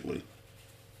 basically.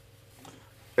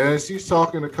 And she's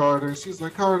talking to Carter, and she's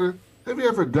like, "Carter, have you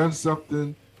ever done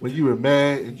something when you were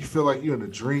mad and you feel like you're in a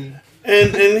dream?"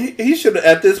 And he should,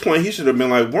 at this point, he should have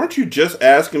been like, "Weren't you just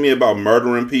asking me about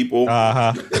murdering people?"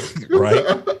 Right.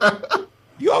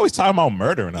 You always talking about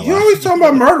murdering. You always talking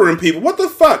about murdering people. What the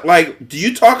fuck? Like, do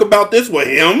you talk about this with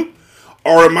him?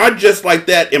 Or am I just like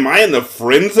that? Am I in the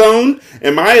friend zone?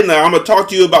 Am I in the I'm going to talk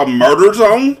to you about murder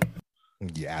zone?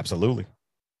 Yeah, absolutely.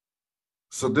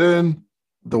 So then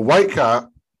the white cop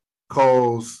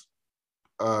calls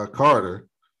Carter,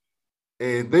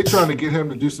 and they trying to get him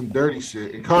to do some dirty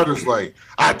shit. And Carter's like,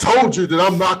 "I told you that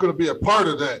I'm not going to be a part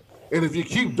of that. And if you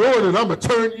keep doing it, I'm going to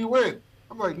turn you in."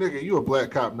 I'm like, "Nigga, you a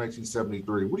black cop in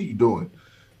 1973. What are you doing?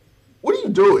 What are you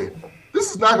doing?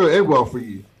 This is not going to end well for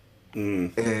you."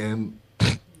 And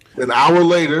an hour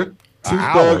later, two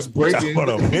thugs break in. About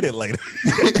a minute later.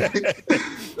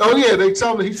 Oh, yeah, they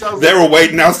tell me they were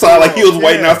waiting outside like he was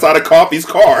waiting outside of Coffy's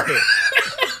car.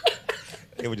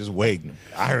 They were just waiting.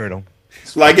 I heard them.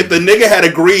 Like, if the nigga had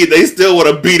agreed, they still would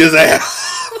have beat his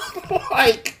ass.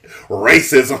 Like,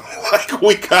 racism. Like,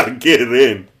 we gotta get it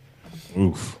in.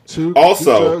 Oof.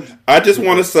 Also, I just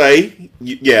want to say,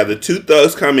 the two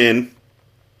thugs come in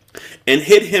and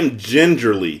hit him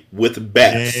gingerly with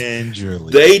bats.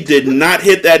 They did not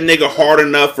hit that nigga hard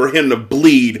enough for him to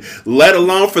bleed, let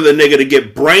alone for the nigga to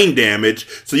get brain damage,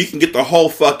 so you can get the whole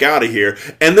fuck out of here.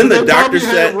 And then the doctor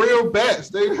said, real bats.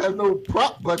 They have no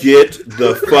prop. Get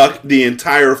the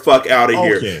entire fuck out of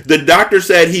here. The doctor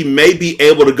said he may be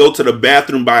able to go to the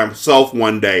bathroom by himself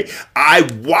one day. I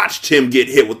watched him get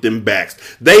hit with them bats.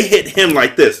 They hit him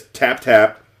like this. Tap,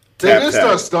 tap, They didn't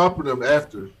start stomping him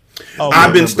after.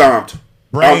 I've been stomped.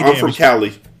 I'm from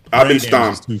Cali. I've been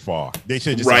stomped. Too far. They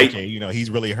should just say, okay,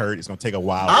 he's really hurt. It's gonna take a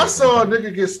while. I saw a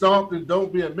nigga get stomped in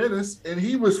Don't Be a Menace, and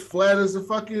he was flat as a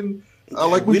fucking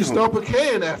like when you stomp a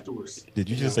can afterwards. Did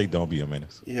you just say Don't Be a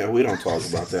Menace? Yeah, we don't talk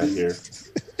about that here.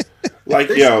 Like,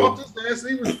 they stomped his ass,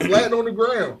 and he was flat on the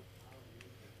ground.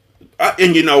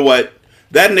 And you know what?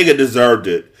 That nigga deserved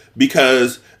it.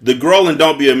 Because the girl in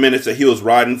Don't Be a Menace that he was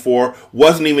riding for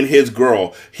wasn't even his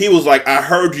girl. He was like, I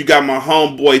heard you got my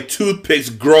homeboy Toothpick's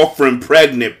girlfriend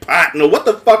pregnant, partner. What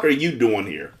the fuck are you doing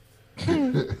here?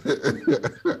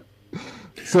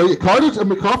 So yeah,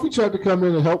 Coffee tried to come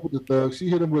in and help with the thug. She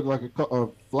hit him with like a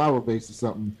flower vase or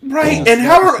something. Right, and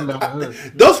how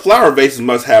those flower vases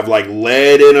must have like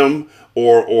lead in them,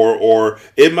 or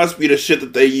it must be the shit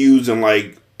that they use in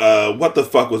like what the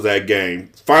fuck was that game?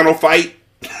 Final Fight.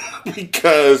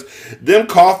 Because them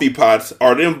coffee pots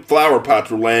or them flower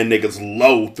pots were laying niggas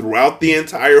low throughout the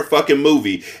entire fucking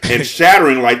movie and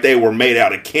shattering like they were made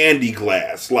out of candy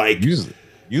glass. Like usually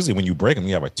when you break them,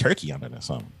 you have a turkey under it or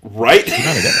something, right?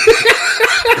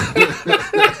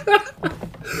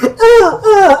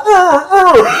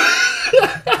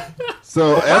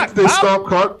 So after they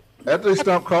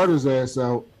stomp Carter's ass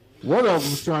out, one of them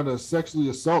was trying to sexually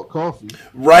assault Coffee.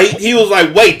 Right? He was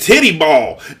like, wait, titty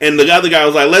ball. And the other guy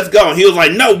was like, let's go. And he was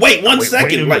like, no, wait 1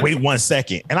 second. Wait 1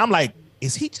 second. And I'm like,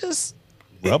 is he just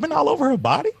rubbing all over her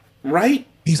body? Right?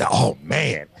 He's like, oh,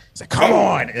 man. He's like, come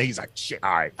on. And he's like, shit,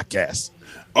 all right, I guess.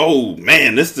 Oh,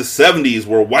 man, this is the 70s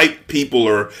where white people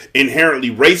are inherently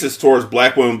racist towards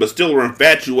black women, but still are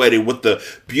infatuated with the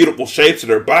beautiful shapes of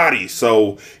their bodies.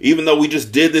 So even though we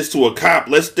just did this to a cop,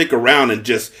 let's stick around and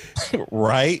just...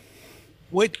 Right?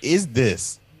 What is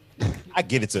this? I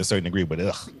get it to a certain degree, but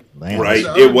ugh, man. Right?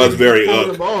 It was very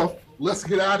Let's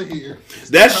get out of here.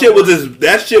 That shit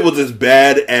was as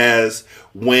bad as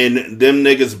when them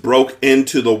niggas broke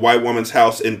into the white woman's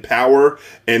house in Power,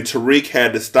 and Tariq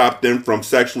had to stop them from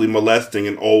sexually molesting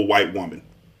an old white woman.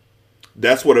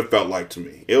 That's what it felt like to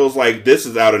me. It was like, this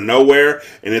is out of nowhere,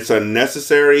 and it's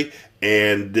unnecessary,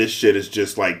 and this shit is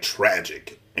just like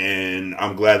tragic. And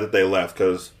I'm glad that they left,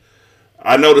 because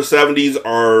I know the 60s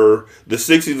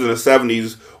and the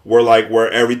 70s were like where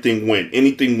everything went.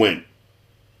 Anything went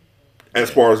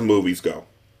as far as movies go.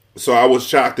 So I was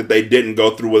shocked that they didn't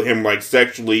go through with him like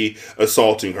sexually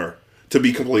assaulting her, to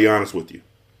be completely honest with you.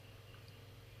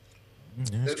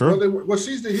 That's true. Well,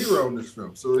 she's the hero in this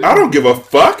film. So I don't give a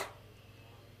fuck.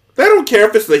 They don't care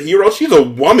if it's the hero. She's a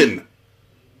woman.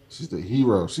 She's the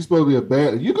hero. She's supposed to be a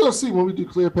bad... You're going to see when we do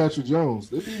Cleopatra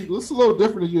Jones. It's a little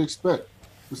different than you expect.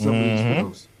 Some of these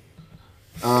films.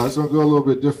 It's going to go a little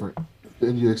bit different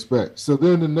than you expect. So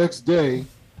then the next day,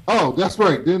 that's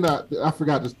right. Then I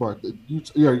forgot this part. You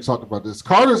already talked about this.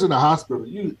 Carter's in the hospital.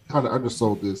 You kind of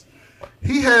undersold this.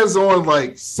 He has on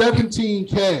like 17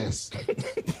 casts.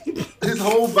 His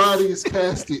whole body is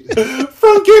casted.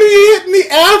 From getting hit in the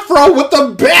afro with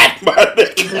a bat, my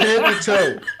nigga. Head to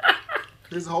toe.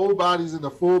 His whole body's in a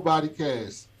full body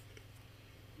cast.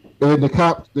 And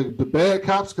the bad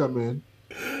cops come in.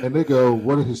 And they go,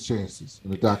 what are his chances?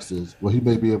 And the doc says, well, he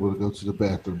may be able to go to the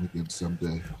bathroom again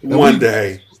someday. One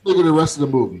day. Look at the rest of the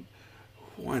movie.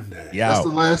 One day. Yeah, that's the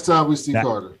last time we see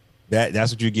Carter.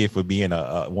 That's what you get for being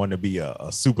wanting to be a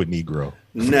super Negro.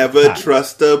 Never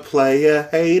trust a player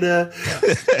hater.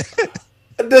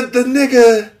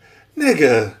 the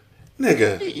nigga.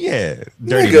 Yeah,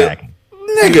 dirty nigga, Mac.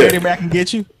 Dirty Mac can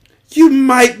get you. You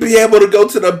might be able to go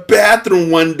to the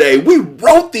bathroom one day. We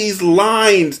wrote these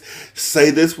lines.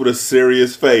 Say this with a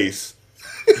serious face.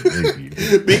 Because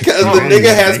the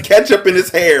nigga has ketchup in his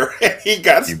hair and he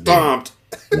got stomped.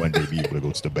 One day be able to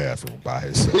go to the bathroom by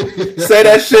himself. Say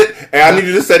that shit. And I need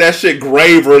you to say that shit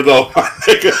graver though, my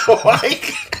nigga.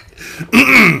 Like,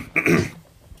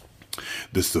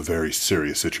 this is a very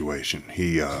serious situation.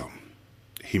 He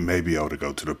may be able to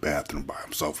go to the bathroom by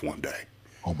himself one day.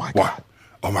 Oh my God.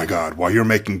 Oh my God, while you're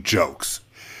making jokes,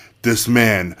 this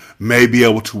man may be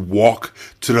able to walk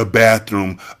to the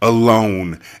bathroom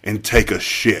alone and take a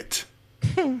shit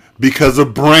because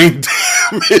of brain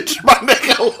damage, my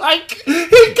nigga. Like,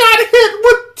 he got hit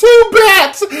with 2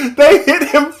 bats. They hit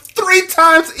him 3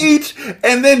 times each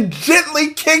and then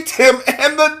gently kicked him,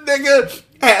 and the nigga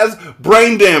has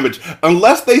brain damage.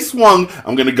 Unless they swung,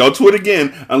 I'm going to go to it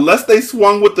again, unless they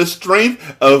swung with the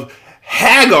strength of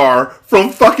Hagar from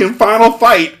fucking Final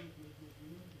Fight,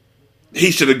 he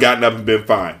should have gotten up and been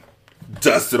fine.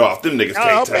 Dusted off. Them niggas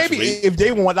can't touch me. If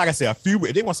they want, like I said, if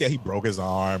they want to say he broke his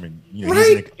arm and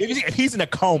right? he's in a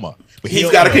coma. But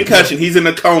he's got a concussion. He's in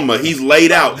a coma. He's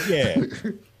laid out. Yeah.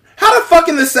 How the fuck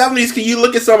in the 70s can you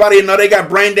look at somebody and know they got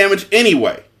brain damage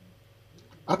anyway?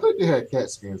 I think they had CAT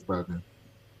scans by then.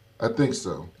 I think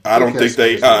so. I don't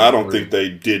think they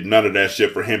did none of that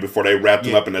shit for him before they wrapped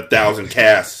him up in 1,000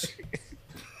 casts.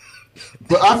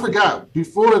 But I forgot.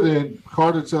 Before then,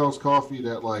 Carter tells Coffee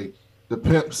that like the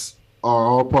pimps are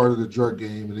all part of the drug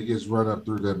game, and it gets run up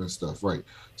through them and stuff, right?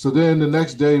 So then the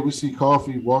next day, we see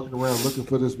Coffee walking around looking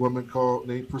for this woman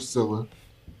named Priscilla,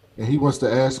 and he wants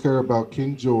to ask her about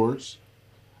King George,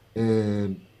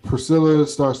 and Priscilla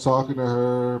starts talking to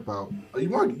her about, you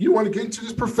want to get into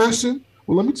this profession?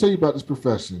 Well, let me tell you about this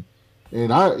profession.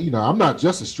 And I'm not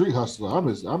just a street hustler.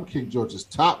 I'm King George's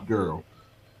top girl.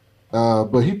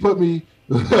 But he put me,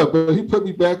 but he put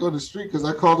me back on the street because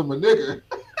I called him a nigger.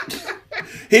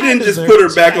 He didn't just put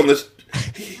her back on the.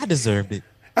 I deserved it.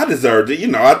 I deserved it. You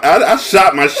know, I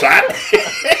shot my shot.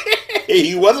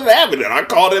 He wasn't having it. I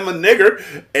called him a nigger,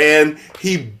 and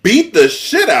he beat the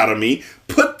shit out of me,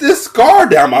 put this scar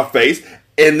down my face,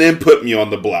 and then put me on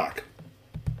the block.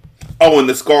 Oh, and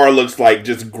the scar looks like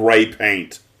just gray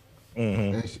paint.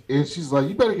 Mm-hmm. And she's like,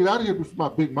 "You better get out of here before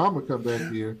my big mama come back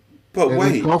here." But and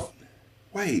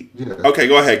wait. Yeah. Okay,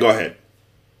 go ahead.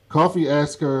 Coffy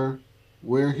asked her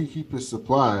where he keep his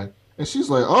supply, and she's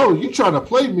like, "Oh, you trying to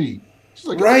play me?" She's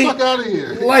like, "Get the fuck out of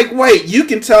here!" Like, wait, you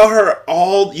can tell her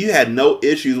all. You had no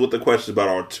issues with the questions about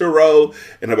Arturo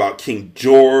and about King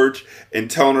George, and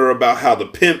telling her about how the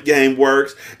pimp game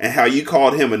works and how you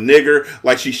called him a nigger.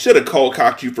 Like, she should have cold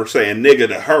cocked you for saying nigger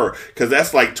to her, because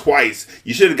that's like twice.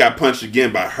 You should have got punched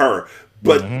again by her.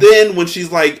 But then when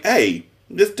she's like, "Hey,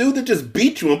 this dude that just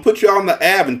beat you and put you out on the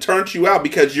Ave and turned you out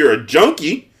because you're a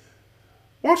junkie,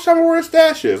 why don't you tell me where his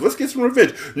stash is? Let's get some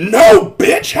revenge." "No,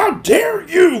 bitch! How dare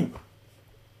you!"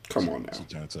 Come on now. She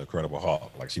turned into a Incredible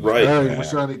Hulk. Like she was right. Harry was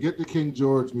trying to get the King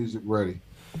George music ready.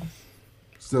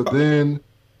 So then,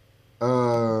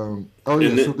 so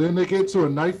then they get to a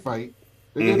knife fight.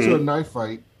 And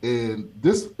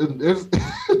this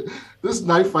this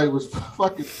knife fight was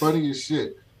fucking funny as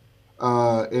shit.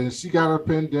 And she got her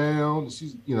pinned down.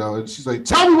 And she's like,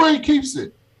 "Tell me where he keeps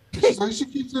it." And she's like, "She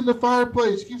keeps it in the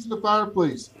fireplace.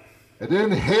 And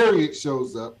then Harriet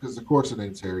shows up because, of course, her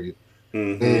name's Harriet.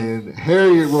 And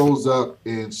Harriet rolls up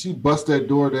and she busts that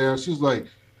door down. She's like,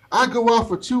 "I go out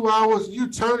for 2 hours. You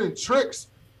turning tricks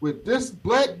with this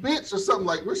black bitch," or something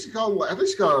like. What she called? I think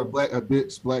she called her black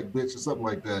bitch, or something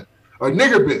like that. Or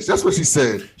nigger bitch. That's what she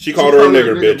said. She called her a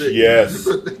nigger bitch. Yes.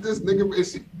 This nigger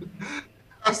bitch.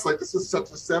 I was like, this is such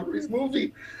a 70s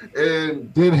movie.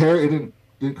 And then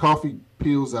then Coffy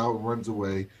peels out and runs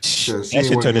away. That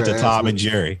shit turned into Tom and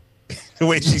Jerry. The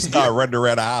way she started running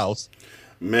around the house.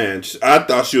 Man, I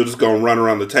thought she was just going to run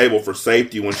around the table for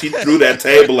safety. When she threw that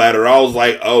table at her, I was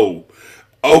like, oh,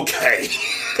 okay.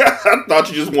 I thought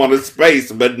you just wanted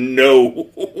space, but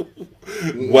no.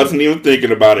 Wasn't even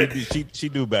thinking about it. She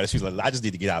knew better. She's like, "I just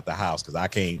need to get out the house because I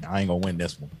ain't going to win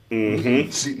this one."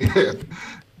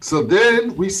 So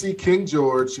then we see King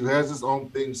George, who has his own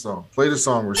theme song. Play the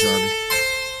song, Rashani.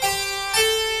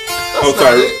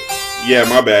 Sorry. Yeah,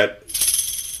 my bad.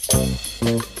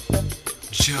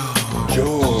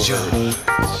 George.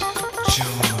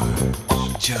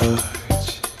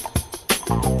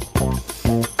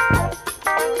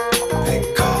 They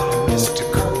call him Mr.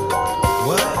 Cool.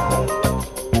 What?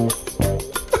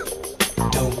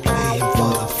 Don't play him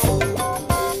for the fool.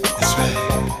 That's right.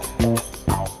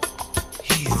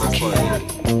 He's the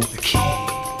king.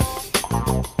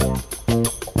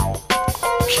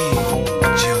 King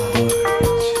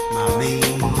George, my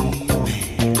main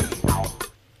man.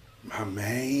 My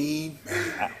main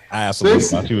man. I absolutely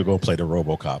thought you were going to play the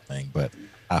RoboCop thing, but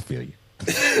I feel you.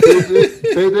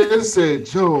 They didn't say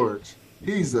George.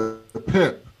 He's a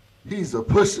pimp. He's a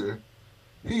pusher.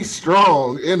 He's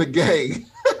strong in the gang.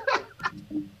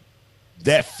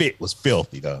 That fit was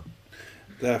filthy, though.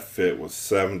 That fit was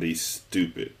 70s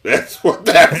stupid. That's what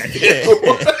that fit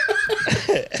was.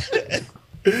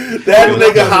 That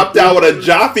nigga hopped out with a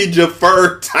Joffy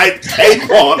Jaffer type tape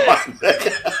on.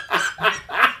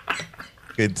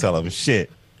 Couldn't tell him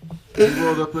shit. He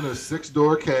rolled up in a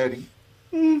 6-door caddy.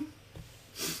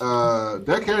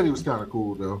 That caddy was kind of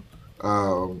cool though.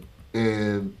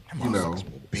 And you know,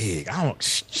 big. I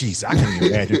can't even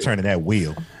imagine turning that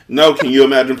wheel. No, can you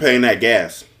imagine paying that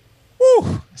gas?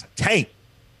 Woo, it's a tank.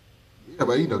 Yeah,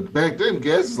 but you know, back then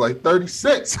gas is like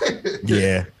 36.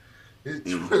 Yeah.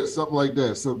 Something like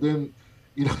that. So then,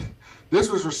 you know, this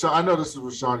was Rashawn. I know this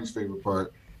was Rashani's favorite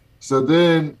part. So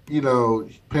then, you know,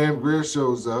 Pam Grier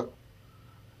shows up,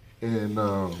 and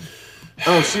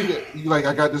she like,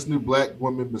 "I got this new black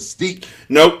woman, Mystique."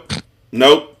 Nope.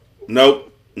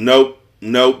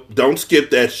 Don't skip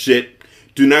that shit.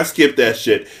 Do not skip that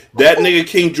shit. That nigga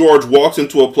King George walks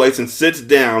into a place and sits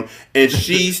down, and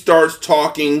she starts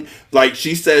talking like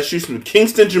she says she's from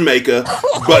Kingston, Jamaica,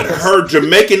 but her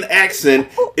Jamaican accent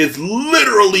is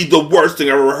literally the worst thing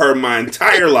I've ever heard in my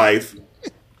entire life.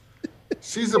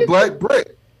 She's a black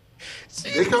Brit.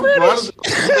 They come from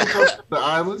the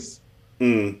islands.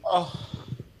 She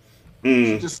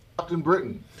just stopped in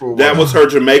Britain for a while. That was her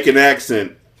Jamaican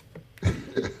accent.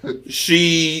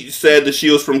 She said that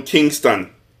she was from Kingston.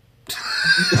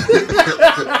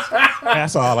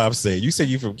 That's all I'm saying. You said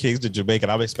you from Kingston, Jamaica.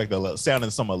 I'm expecting sounding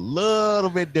something a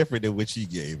little bit different than what she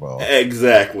gave off.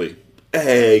 Exactly.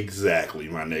 Exactly,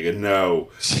 my nigga. No.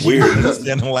 We're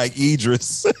Sounding like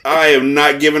Idris. I am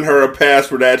not giving her a pass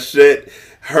for that shit.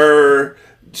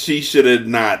 She should have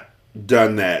not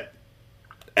done that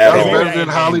at That was all. better than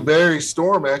Halle Berry's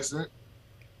Storm accent.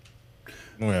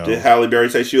 Well, Did Halle Berry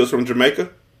say she was from Jamaica?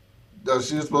 No,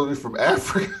 she was supposed to be from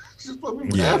Africa. She's supposed to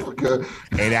be from Africa.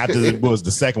 and after it was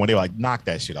the second one, they were like, knock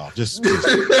that shit off. Just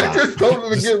stop. Just told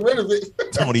her to get rid of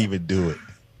it. Don't even do it.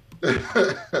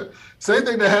 Same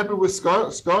thing that happened with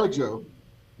ScarJo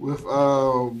with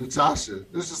Natasha.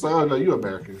 It's just like, oh no, you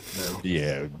American now.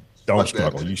 Yeah, don't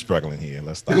struggle. You struggling here.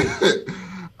 Let's stop.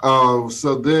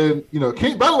 So then,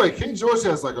 King. By the way, King George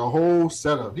has like a whole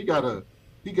setup. He got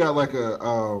like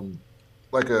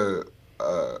a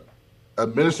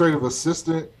administrative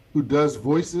assistant who does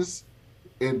voices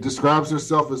and describes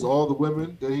herself as all the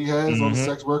women that he has, all the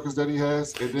sex workers that he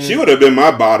has. And then she would have been my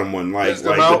bottom one. Like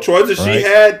the choices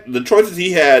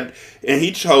he had, and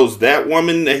he chose that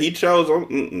woman that he chose.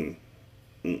 The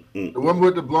woman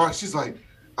with the blonde, she's like,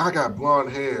 I got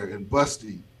blonde hair and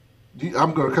busty.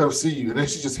 I'm gonna come see you, and then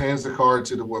she just hands the card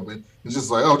to the woman. It's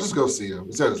just like, oh, just go see him.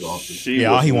 It's at his office.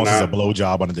 All he wants is a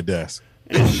blowjob under the desk.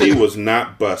 And she was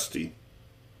not busty.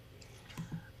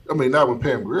 I mean, not when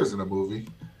Pam Grier's in the movie.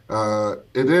 And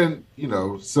then,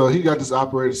 so he got this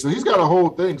operator. So he's got a whole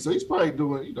thing. So he's probably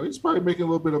doing, he's probably making a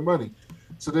little bit of money.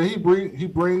 So then he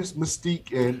brings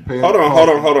Mystique in. Hold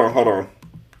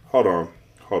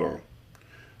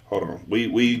on.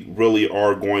 We really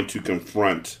are going to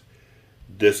confront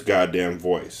this goddamn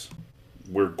voice.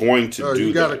 We're going to do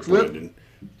you got that, a clip? Brandon.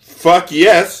 Fuck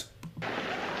yes. Oh,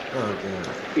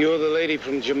 God. You're the lady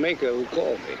from Jamaica who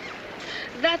called me.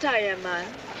 That I am, man.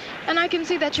 And I can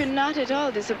see that you're not at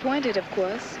all disappointed, of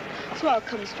course. So I'll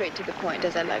come straight to the point,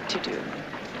 as I like to do.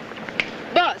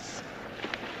 Boss,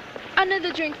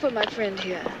 another drink for my friend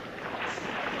here.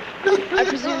 I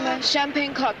presume a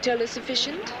champagne cocktail is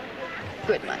sufficient?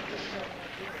 Good, man.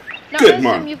 Now, Good, I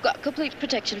man. assume you've got complete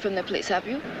protection from the police, have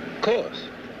you? Of course.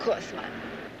 Of course, man.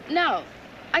 Now,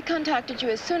 I contacted you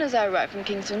as soon as I arrived from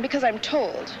Kingston because I'm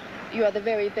told you are the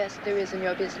very best there is in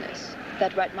your business.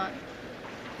 That right, man?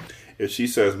 If she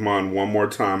says "mon" one more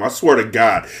time, I swear to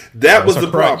God, that was the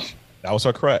problem. That was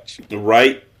her crutch.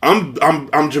 Right?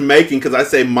 I'm Jamaican because I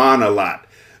say "mon" a lot,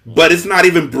 but it's not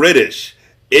even British.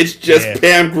 It's just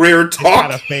Pam Grier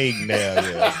talking. It's not a thing now.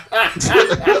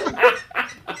 Yeah.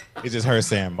 It's just her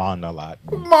saying "mon" a lot.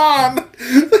 "Mon,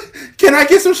 can I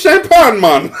get some champagne,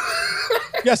 mon?"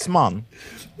 Yes, "mon."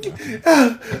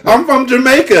 I'm from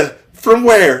Jamaica. From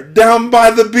where? Down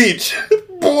by the beach,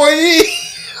 boy.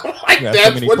 Like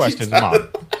that's many what questions, you Mom.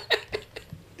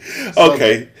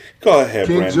 Okay, go ahead,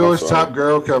 King Brandon. George, top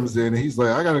girl, comes in and he's like,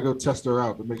 I gotta go test her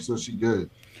out to make sure she good.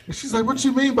 And she's like, what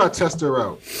you mean by test her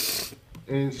out?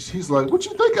 And he's like, what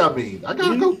you think I mean? I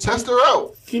gotta go test her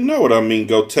out. You know what I mean,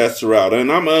 go test her out.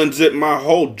 And I'm gonna unzip my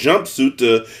whole jumpsuit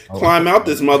to climb out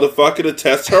this motherfucker to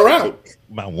test her out.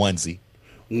 My onesie,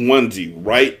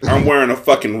 right? I'm wearing a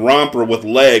fucking romper with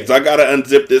legs. I gotta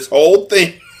unzip this whole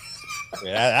thing.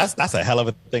 Yeah, that's a hell of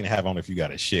a thing to have on if you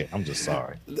got a shit. I'm just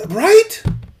sorry. Right?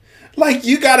 Like,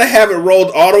 you gotta have it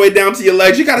rolled all the way down to your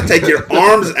legs. You gotta take your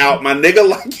arms out, my nigga.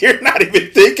 Like, you're not even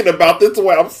thinking about this the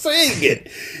way I'm saying it.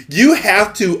 You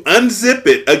have to unzip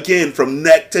it, again, from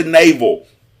neck to navel.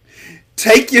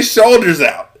 Take your shoulders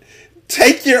out.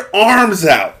 Take your arms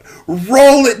out.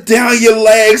 Roll it down your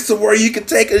legs to where you can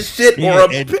take a shit or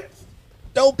a...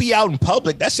 Don't be out in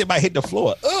public. That shit might hit the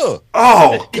floor. Ugh.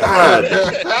 Oh God!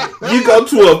 You go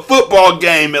to a football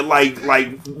game at like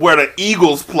where the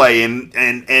Eagles play, and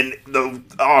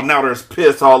now there's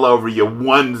piss all over your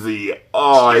onesie.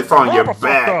 Oh, it's on your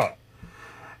back.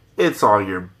 It's on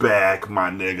your back, my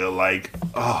nigga. Like,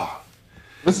 oh.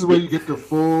 This is where you get the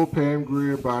full Pam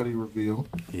Grier body reveal.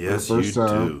 Yes, for the first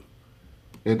time. do.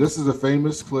 And this is a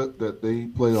famous clip that they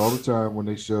play all the time when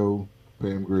they show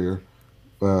Pam Grier.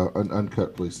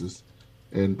 Uncut places,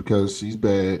 and because she's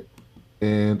bad,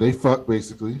 and they fuck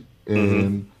basically,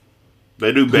 and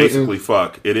they do basically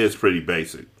fuck. It is pretty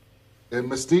basic.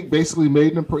 And Mystique basically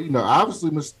made them,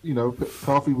 obviously,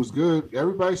 Coffy was good.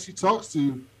 Everybody she talks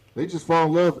to, they just fall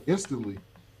in love instantly.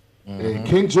 And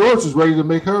King George is ready to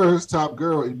make her his top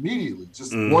girl immediately,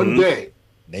 just one day.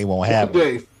 They won't have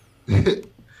it.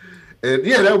 And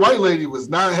yeah, that white lady was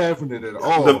not having it at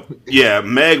all.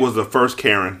 Meg was the first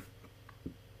Karen.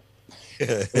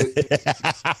 They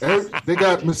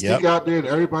got Mystique out there, and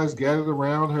everybody's gathered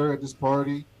around her at this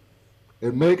party.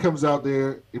 And Meg comes out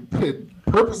there and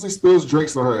purposely spills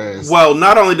drinks on her ass. Well,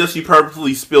 not only does she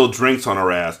purposely spill drinks on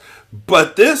her ass,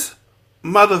 but this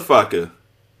motherfucker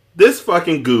This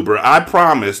fucking goober. I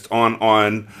promised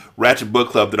on Ratchet Book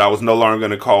Club that I was no longer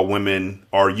going to call women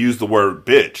or use the word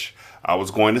bitch. I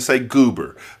was going to say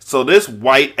goober. So this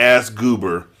white ass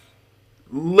goober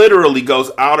literally goes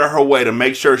out of her way to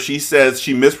make sure she says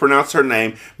she mispronounced her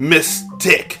name, Miss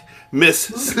Stick, Miss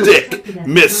Stick,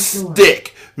 Miss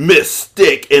Stick, Miss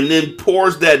Stick, and then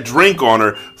pours that drink on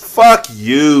her. Fuck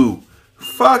you,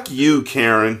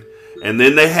 Karen. And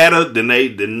then they had a,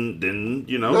 then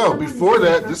you know. No, before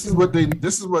that, this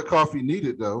is what Coffee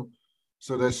needed though,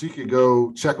 so that she could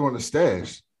go check on the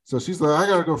stash. So she's like, I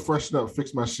gotta go freshen up,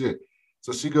 fix my shit.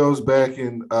 So she goes back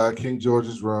in King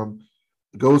George's room,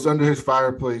 goes under his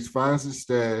fireplace, finds his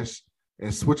stash,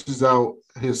 and switches out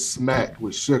his smack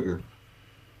with sugar.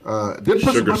 Then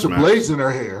puts a bunch of blades in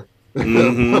her hair.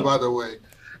 Mm-hmm. By the way,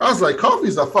 I was like,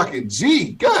 Coffee's a fucking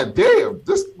G. God damn,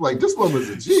 this woman's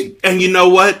a G. And you know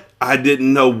what? I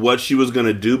didn't know what she was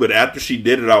gonna do, but after she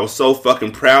did it, I was so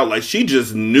fucking proud. Like she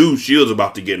just knew she was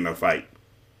about to get in a fight.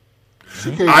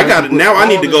 I got it now. I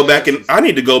need to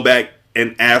go back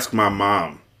and ask my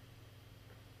mom.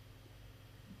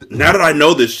 Now that I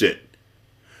know this shit,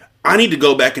 I need to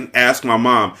go back and ask my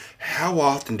mom, how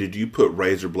often did you put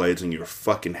razor blades in your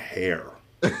fucking hair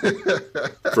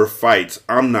for fights?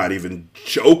 I'm not even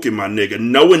joking, my nigga.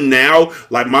 Knowing now,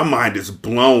 like my mind is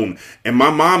blown. And my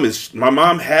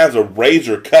mom has a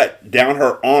razor cut down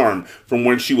her arm from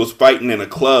when she was fighting in a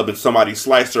club and somebody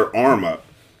sliced her arm up.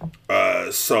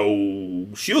 So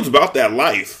she was about that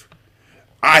life.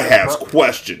 I have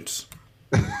questions.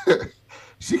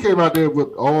 She came out there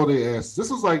with all the asses.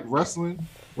 This was like wrestling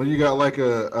when you got like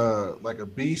a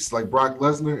beast like Brock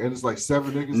Lesnar and it's like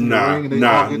 7 niggas in the ring and they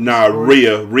all get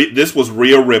destroyed. This was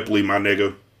Rhea Ripley, my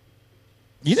nigga.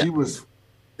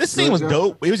 This scene was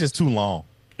dope. It was just too long.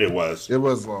 It was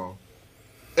long.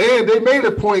 And they made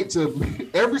a point to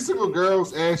every single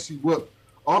girl's ass she whooped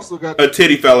also got a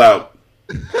titty fell out.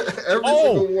 Every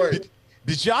single one.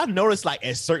 Did y'all notice like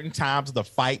at certain times of the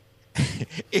fight,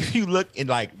 if you look in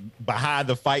like behind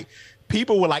the fight,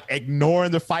 people were like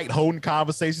ignoring the fight, holding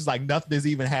conversations like nothing is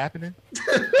even happening?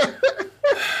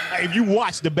 Like, if you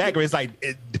watch the background, it's like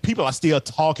the people are still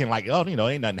talking like, oh,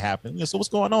 ain't nothing happening. So what's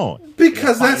going on?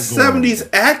 Because that's 70s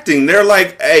acting. They're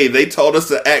like, hey, they told us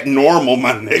to act normal,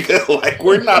 my nigga. Like,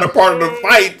 we're not a part of the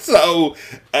fight. So,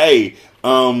 hey,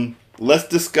 let's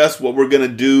discuss what we're going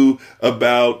to do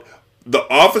about the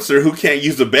officer who can't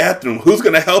use the bathroom. Who's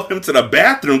going to help him to the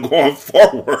bathroom going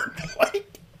forward? Like,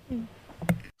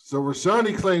 so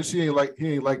Rashani claims he ain't like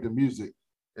the music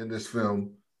in this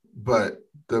film, but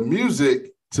the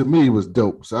music to me was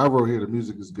dope. So I wrote here the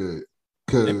music is good.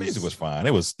 The music was fine.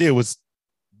 It was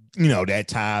that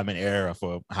time and era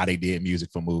for how they did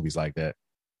music for movies like that.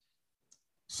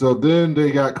 So then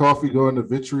they got Coffee going to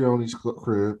Vitrioni's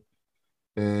crib.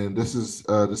 And this is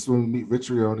when we meet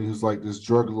Vitrioni, who's like this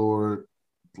drug lord,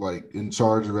 like in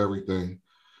charge of everything.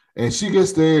 And she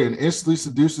gets there and instantly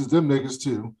seduces them niggas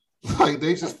too. Like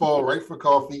they just fall right for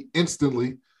Coffee instantly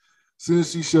as soon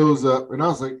as she shows up. And I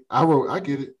was like, I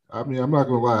get it. I mean, I'm not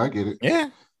gonna lie, I get it. Yeah.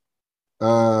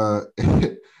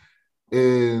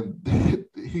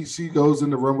 And she goes in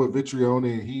the room with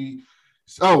Vitrioni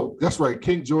and that's right.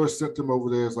 King George sent him over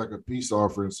there as like a peace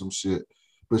offering, some shit.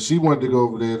 But she wanted to go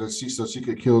over there so she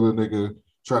could kill the nigga,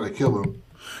 try to kill him.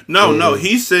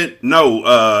 He said,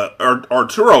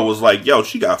 Arturo was like, yo,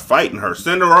 she got fighting her.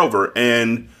 Send her over.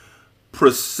 And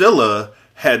Priscilla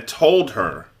had told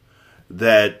her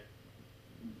that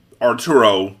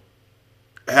Arturo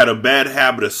had a bad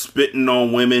habit of spitting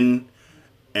on women.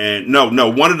 And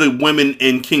one of the women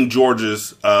in King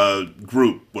George's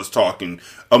group was talking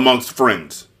amongst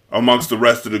friends, amongst the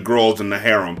rest of the girls in the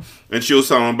harem. And she was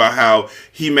talking about how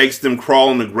he makes them crawl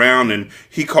on the ground and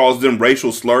he calls them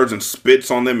racial slurs and spits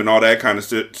on them and all that kind of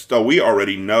stuff. So we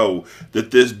already know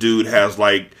that this dude has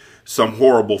like some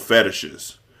horrible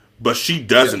fetishes. But she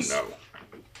doesn't know.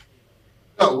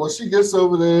 Oh, well, she gets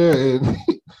over there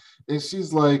and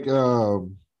she's like,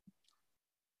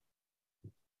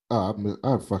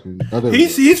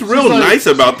 he's real nice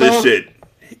about this shit.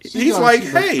 He's like,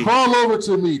 hey, crawl over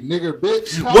to me, nigger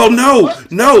bitch. Well,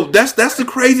 no, that's the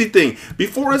crazy thing.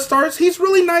 Before it starts, he's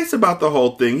really nice about the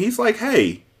whole thing. He's like,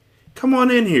 hey, come on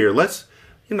in here. Let's,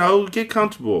 get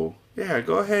comfortable. Yeah,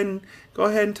 go ahead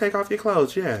and take off your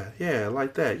clothes. Yeah,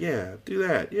 like that. Yeah, do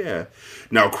that. Yeah.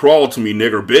 Now crawl to me,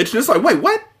 nigger bitch. And it's like, wait,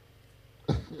 what?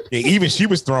 Even she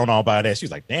was thrown off by that. She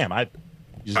was like, damn, I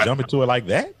just jump into it like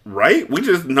that? Right? We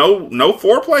just no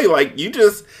foreplay. Like, you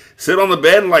just sit on the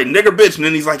bed and like, nigger bitch. And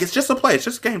then he's like, it's just a play. It's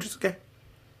just a game. Just a game.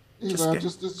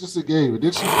 It's just a game. And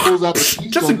then she pulls out the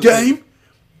piece. Just a game.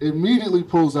 Immediately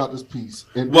pulls out this piece.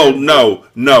 And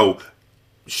no.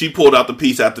 she pulled out the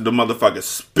piece after the motherfucker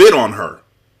spit on her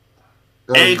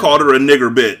and called her a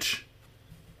nigger bitch.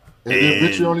 And then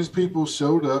Vitrione's people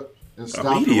showed up and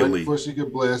stopped her right before she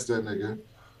could blast that nigga.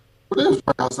 But they was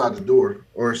right outside the door,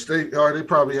 or they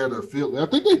probably had a field. I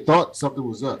think they thought something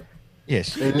was up.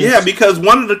 Yes. Yeah, because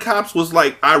one of the cops was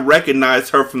like, I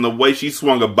recognized her from the way she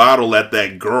swung a bottle at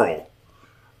that girl.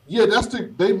 Yeah,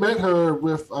 they met her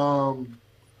with Howard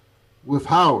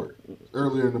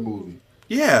earlier in the movie.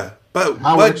 Yeah, but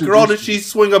what girl did she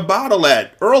swing a bottle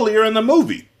at earlier in the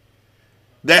movie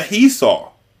that he saw?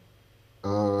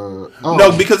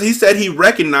 No, because he said he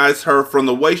recognized her from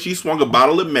the way she swung a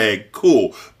bottle at Meg.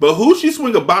 Cool. But who she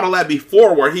swung a bottle at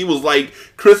before where he was like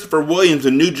Christopher Williams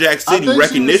in New Jack City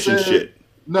recognition shit?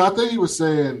 No, I think he was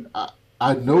saying,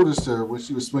 I noticed her when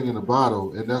she was swinging the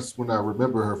bottle, and that's when I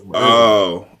remember her from earlier.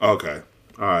 Oh, okay.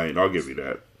 All right, I'll give you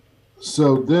that.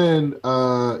 So then,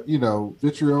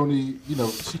 Vitrione,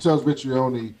 she tells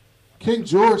Vitrione, King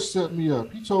George set me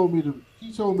up. He told me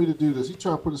to do this. He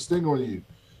tried to put a sting on you.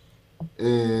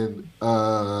 And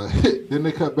then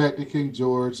they cut back to King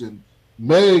George, and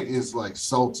Meg is like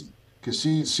salty because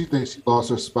she thinks she lost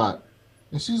her spot,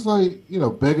 and she's like,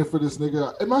 begging for this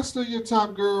nigga. Am I still your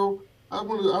top girl?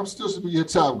 I'm still should be your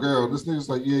top girl. This nigga's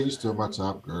like, yeah, you still my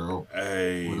top girl.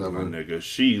 Hey, whatever. My nigga,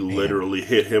 she literally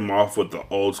hit him off with the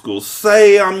old school.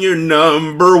 Say I'm your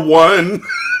number one.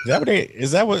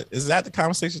 Is that the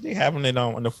conversation they having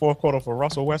in the fourth quarter for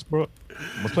Russell Westbrook?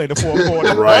 I'm gonna play the fourth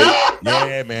quarter, right?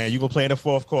 Yeah, man, you gonna play in the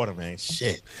fourth quarter, man.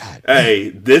 Shit. God. Hey,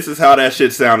 this is how that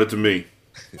shit sounded to me.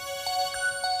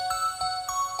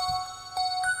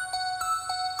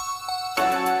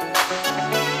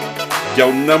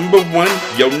 Yo, number one.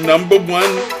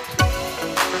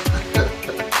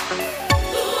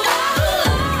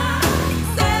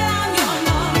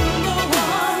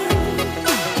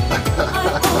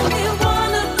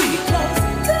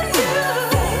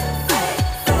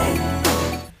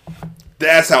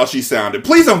 That's how she sounded.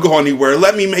 Please don't go anywhere.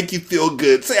 Let me make you feel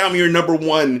good. Say I'm your number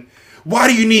one. Why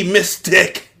do you need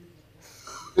Mystique?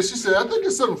 And she said, I think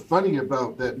there's something funny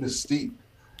about that Mystique.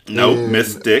 No,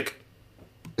 Mystique.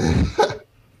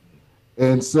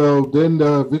 And so then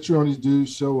the Vitrione's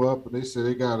dudes show up, and they say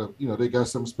they got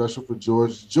something special for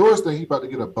George. George think he about to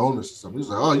get a bonus or something. He's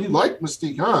like, oh, you like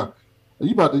Mystique, huh?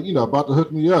 You about to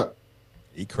hook me up.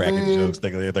 He cracking jokes,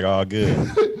 thinking everything all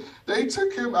good. They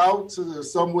took him out to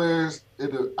somewhere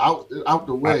out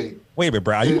the way. Wait a minute,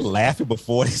 bro. Are you laughing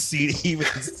before the scene even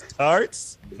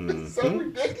starts? It's so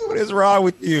ridiculous. What is wrong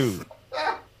with you?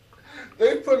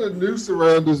 They put a noose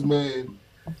around this man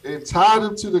and tied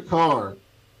him to the car.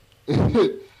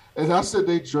 And I said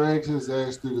they dragged his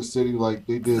ass through the city like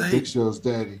they did Big Show's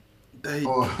daddy. Like Big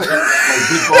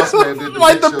Boss Man did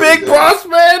like the Big Boss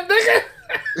Man, nigga.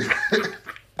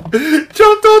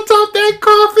 Jumped on top that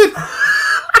coffin.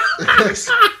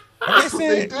 They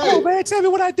said, oh man, tell me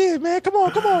what I did, man. Come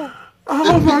on.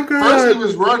 Oh my god. First he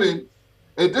was running,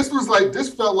 and this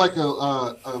felt like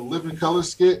a Living Color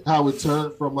skit, how it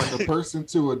turned from like a person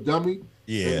to a dummy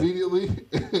immediately.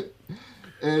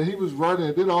 And he was running,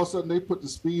 and then all of a sudden they put the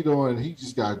speed on, and he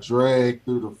just got dragged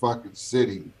through the fucking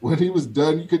city. When he was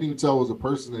done, you couldn't even tell it was a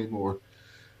person anymore.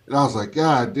 And I was like,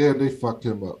 God damn, they fucked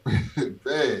him up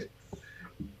bad.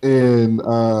 And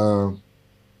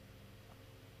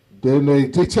then they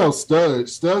tell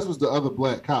Studs was the other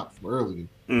black cop from earlier.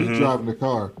 He's driving the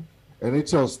car, and they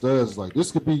tell Studs like,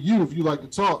 this could be you if you like to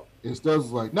talk. And Studs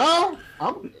was like, no,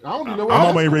 I don't even know why.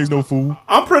 I'm ain't raised no fool.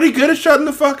 I'm pretty good at shutting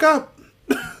the fuck up.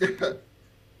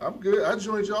 I'm good. I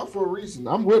joined y'all for a reason.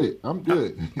 I'm with it. I'm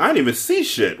good. I didn't even see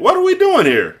shit. What are we doing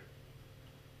here?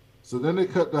 So then they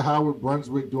cut to Howard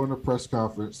Brunswick during a press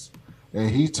conference, and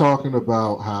he's talking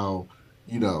about how,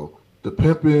 the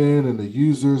pimping and the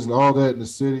users and all that in the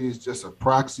city is just a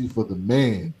proxy for the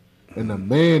man. And the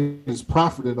man is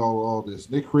profiting all this.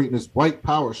 And they're creating this white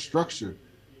power structure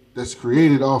that's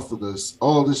created off of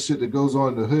all this shit that goes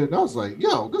on in the hood. And I was like,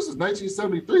 yo, this is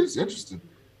 1973. It's interesting.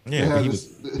 Yeah,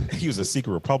 he was a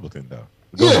secret Republican, though.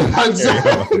 Yeah,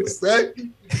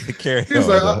 exactly. He's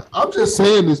like, I'm just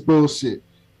saying this bullshit.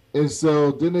 And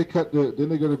so then they go to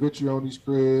Vitrione's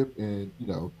crib, and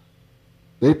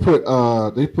they put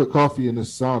Coffy in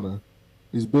this sauna,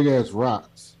 these big ass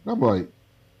rocks. And I'm like,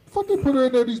 fuck, they put her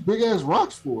in there these big ass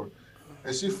rocks for?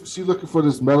 And she looking for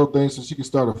this metal thing so she can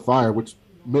start a fire, which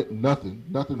meant nothing.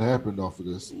 Nothing happened off of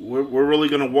this. We're really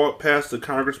gonna walk past the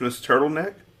congressman's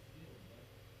turtleneck?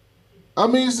 I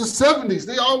mean, it's the 70s.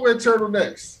 They all wear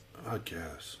turtlenecks. I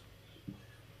guess.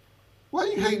 Why are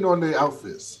you hating on their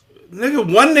outfits?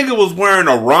 Nigga, one nigga was wearing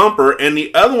a romper and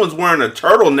the other one's wearing a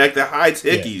turtleneck that hides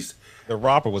hickeys. Yeah. The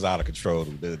romper was out of control.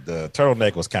 The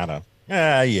turtleneck was kind of,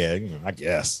 Yeah, I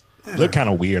guess. Look kind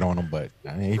of weird on them, but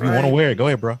I mean, if you want to Right. wear it, go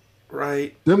ahead, bro.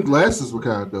 Right. Them glasses were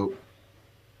kind of dope.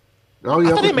 Oh yeah,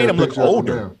 I thought they made him look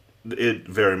older. It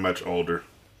very much older.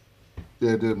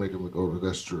 Yeah, it did make him look older.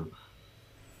 That's true.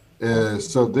 And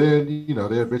so then,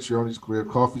 they're at Vitrioni's crib.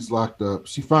 Coffee's locked up.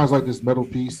 She finds like this metal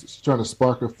piece. She's trying to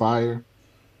spark a fire.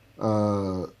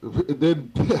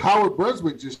 Then Howard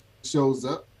Brunswick just shows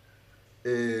up,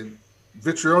 and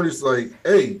Vitrioni's like,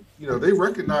 "Hey, they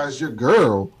recognize your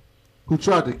girl who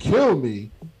tried to kill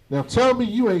me. Now tell me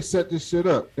you ain't set this shit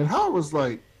up." And Howard was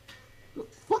like, "The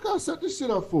fuck I set this shit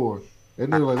up for?"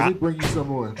 And they were like, "Let me bring you some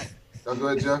more." Now go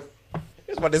ahead, Jeff.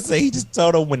 I was about to say, he just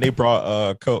told him when they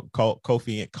brought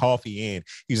Coffee in,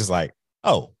 he's just like,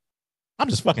 "Oh, I'm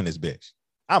just fucking this bitch."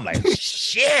 I'm like,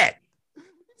 shit. He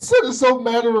said it so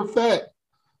matter of fact.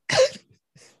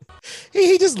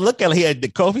 He just looked at her at the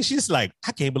Coffee. She's like,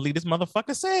 I can't believe this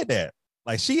motherfucker said that.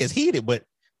 Like, she is heated, but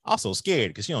also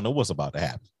scared because she don't know what's about to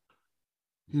happen.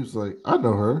 He was like, "I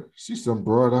know her. She's some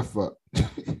broad I fuck."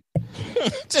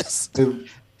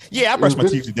 I brushed my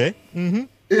teeth today. Mm-hmm.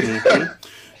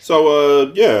 So,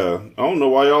 I don't know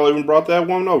why y'all even brought that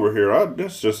woman over here.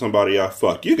 That's just somebody I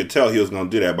fucked. You could tell he was going to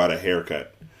do that by the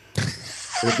haircut.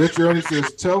 And Vitrioni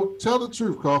says, tell the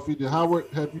truth, Coffee. Did Howard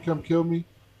have you come kill me?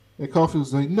 And Coffee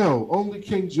was like, "No, only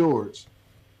King George."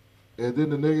 And then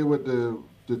the nigga with the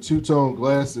two-tone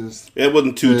glasses. It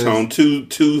wasn't two-tone,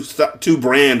 two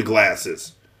brand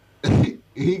glasses.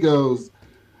 He was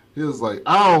like,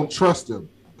 "I don't trust him.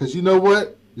 Because you know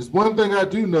what? There's one thing I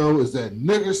do know is that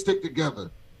niggers stick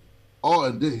together." Oh,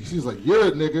 and then she's like, "You're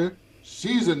a nigger.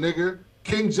 She's a nigger.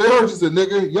 King George is a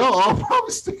nigger. Y'all all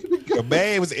probably sticking together." The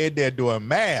man was in there doing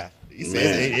math. He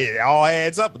says it all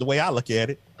adds up the way I look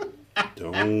at it.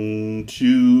 Don't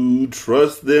you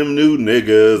trust them new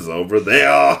niggas over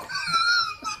there?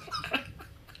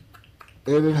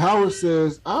 And then Howard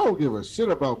says, "I don't give a shit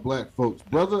about black folks,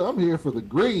 brother. I'm here for the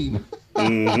green."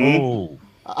 Mm-hmm.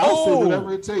 I'll say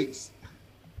whatever it takes.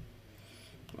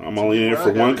 I'm only in it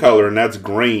for one color, and that's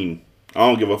green. I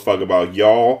don't give a fuck about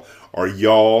y'all or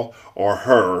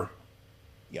her.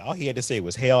 Yeah, all he had to say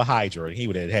was Hail Hydra, and he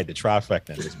would have had the trifecta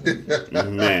in this movie.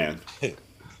 Man.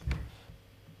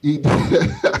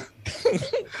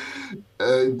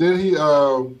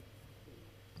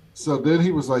 Then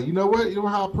he was like, "You know what? You know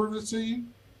how I prove it to you?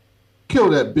 Kill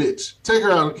that bitch. Take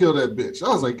her out and kill that bitch." I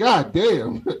was like, "God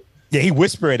damn." Yeah, he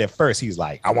whispered at first. He's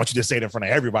like, "I want you to say it in front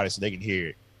of everybody so they can hear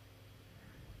it.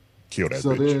 Kill that bitch."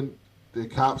 So then the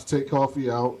cops take Coffee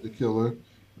out to kill her.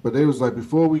 But they was like,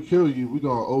 "Before we kill you, we're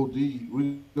going to OD.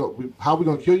 How we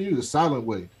going to kill you? The silent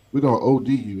way. We're going to OD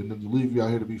you and then leave you out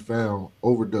here to be found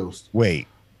overdosed." Wait.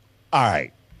 All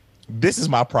right. This is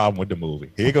my problem with the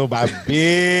movie. Here go my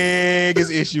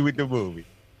biggest issue with the movie.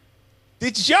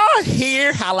 Did y'all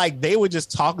hear how they were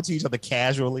just talking to each other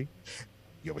casually?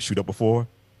 You ever shoot up before?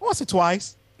 Once or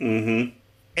twice. Mm-hmm.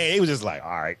 And it was just like,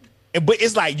 all right. But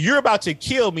it's like, you're about to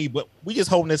kill me, but we just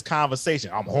holding this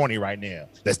conversation. I'm horny right now.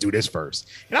 Let's do this first.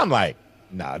 And I'm like,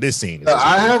 nah, this scene is...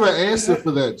 I have an answer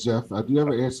for that, Jeff. I do have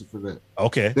an answer for that.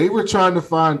 Okay. They were trying to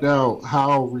find out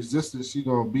how resistant she's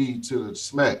going to be to the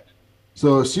smack.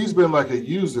 So if she's been like a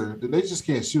user, then they just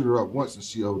can't shoot her up once and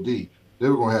she OD. They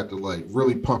were going to have to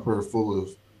really pump her full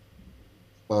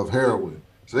of heroin.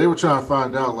 So they were trying to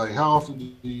find out how often do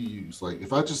you use?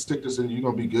 If I just stick this in, you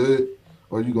going to be good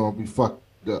or you going to be fucked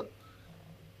up?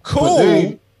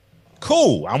 Cool.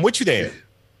 I'm with you there.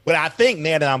 But I think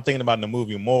now that I'm thinking about the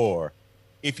movie more,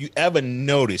 if you ever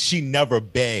notice, she never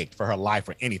begged for her life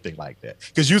or anything like that.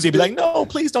 Because usually it'd be like, "No,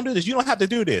 please don't do this. You don't have to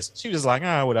do this." She was like,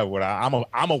 whatever. I'm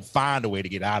gonna find a way to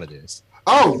get out of this.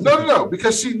 Oh, no.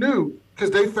 Because she knew,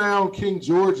 because they found King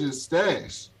George's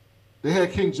stash. They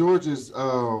had King George's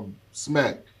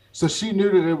smack. So she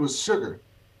knew that it was sugar.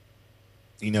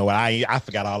 You know what? I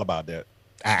forgot all about that.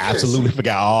 I absolutely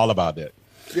forgot all about that.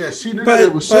 Yeah, she knew that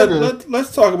it was sugar.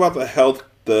 Let's talk about the health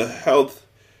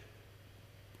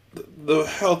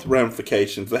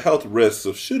ramifications, the health risks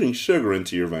of shooting sugar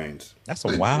into your veins. That's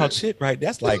some wild shit, right?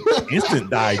 That's like instant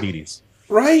diabetes.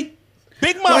 Right?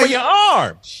 Big Mama, your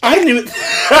arm. I didn't even...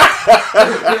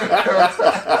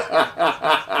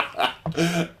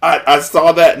 I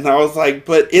saw that and I was like,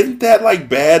 but isn't that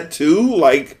bad too?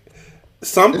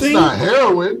 Something? It's not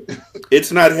heroin.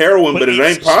 It's not heroin, but it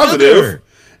ain't positive. Sugar.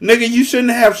 Nigga, you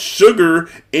shouldn't have sugar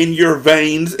in your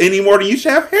veins any more than you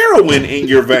should have heroin in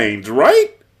your veins,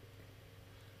 right?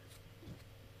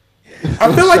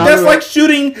 I feel like that's like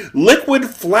shooting liquid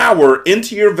flour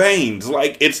into your veins.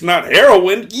 It's not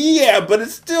heroin, but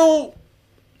it's still...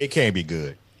 It can't be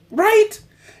good. Right?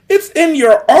 It's in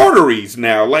your arteries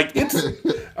now. It's...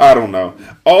 I don't know.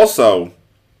 Also,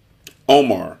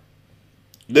 Omar.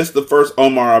 This is the first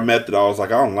Omar I met that I was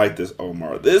like, I don't like this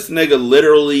Omar. This nigga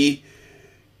literally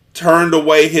turned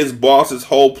away his boss's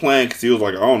whole plan because he was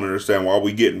like, I don't understand why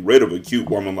we getting rid of a cute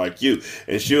woman like you.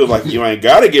 And she was like, you ain't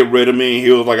got to get rid of me. And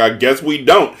he was like, I guess we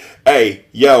don't. Hey,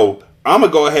 yo, I'm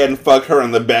going to go ahead and fuck her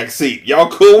in the back seat. Y'all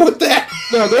cool with that?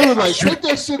 No, they were like, take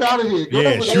that shit out of here.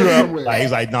 Go shoot her up. Like,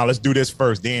 he's like, no, let's do this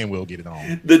first, then we'll get it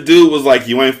on. The dude was like,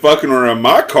 you ain't fucking her in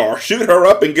my car. Shoot her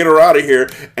up and get her out of here.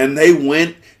 And they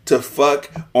went to fuck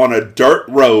on a dirt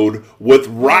road with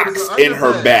rocks in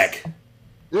her back.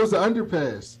 It was an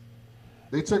underpass.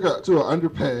 They took her to an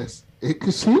underpass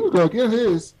because she was gonna get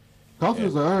his. Coffy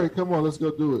was like, "All right, come on, let's go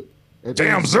do it." And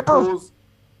damn zipper!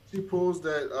 She pulls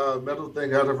that metal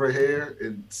thing out of her hair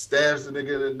and stabs the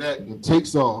nigga in the neck and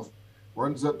takes off.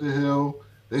 Runs up the hill.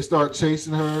 They start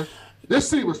chasing her. This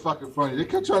scene was fucking funny. They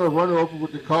kept trying to run her over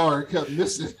with the car. It kept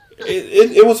missing.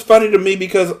 It was funny to me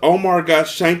because Omar got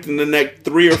shanked in the neck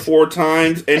 3 or 4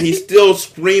 times, and he's still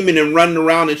screaming and running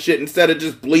around and shit instead of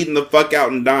just bleeding the fuck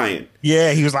out and dying.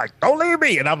 Yeah, he was like, "Don't leave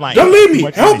me," and I'm like, "Don't leave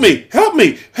me! Help me! Help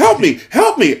me! Help me!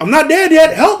 Help me! I'm not dead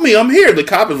yet. Help me! I'm here." The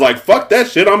cop is like, "Fuck that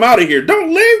shit! I'm out of here!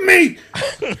 Don't leave me!"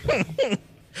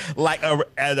 Like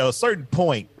at a certain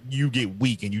point, you get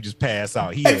weak and you just pass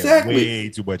out. He had way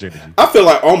too much energy. I feel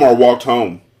like Omar walked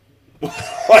home.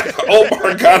 Like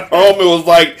Omar got home, it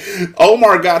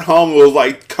was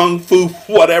like Kung Fu,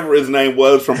 whatever his name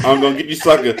was from I'm Gonna Get You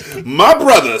Sucker. My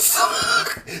brothers,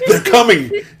 they're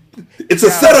coming. It's a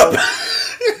setup.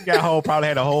 Got home, probably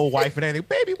had a whole wife and everything.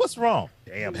 Baby, what's wrong?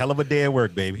 Damn, hell of a day at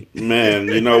work, baby. Man,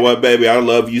 you know what, baby? I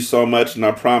love you so much, and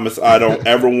I promise I don't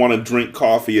ever want to drink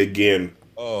coffee again.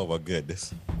 Oh my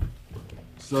goodness.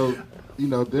 So,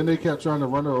 then they kept trying to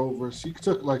run her over. She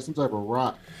took like some type of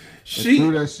rock. She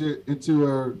threw that shit into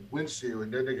her windshield,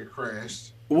 and that nigga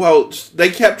crashed. Well, they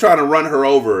kept trying to run her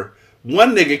over.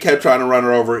 One nigga kept trying to run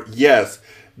her over. Yes.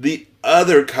 The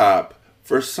other cop,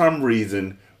 for some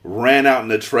reason, ran out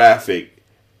into traffic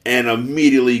and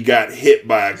immediately got hit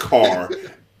by a car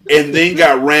and then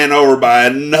got ran over by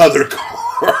another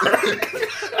car.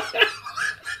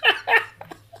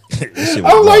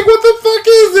 I'm like, what the fuck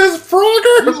is this,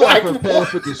 Frogger? He's like a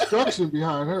path of destruction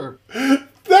behind her.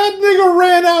 That nigga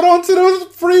ran out onto the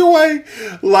freeway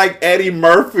like Eddie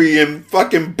Murphy and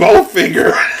fucking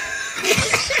Bowfinger.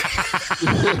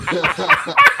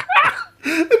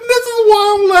 And this is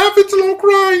why I'm laughing till I'm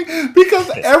crying, because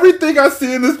everything I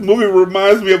see in this movie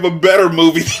reminds me of a better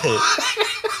movie.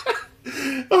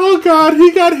 Oh God,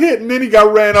 he got hit and then he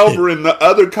got ran over, and the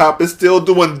other cop is still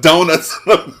doing donuts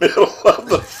in the middle of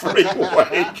the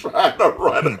freeway trying to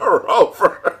run her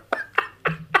over.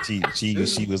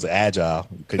 She was agile.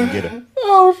 Couldn't get her.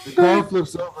 Oh, the car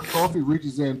flips over. Coffy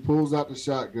reaches in, pulls out the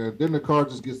shotgun. Then the car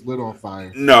just gets lit on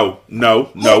fire. No.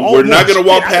 We're not going to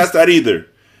walk past that either.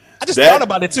 I just thought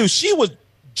about it too. She was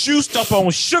juiced up on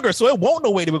sugar, so it won't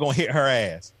no way they were going to hit her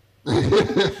ass.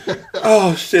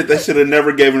 Oh, shit. They should have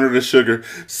never given her the sugar.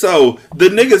 So the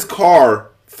nigga's car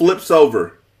flips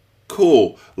over.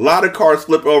 Cool. A lot of cars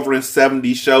flip over in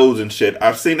 70 shows and shit.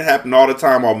 I've seen it happen all the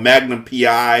time on Magnum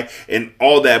PI and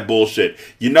all that bullshit.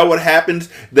 You know what happens?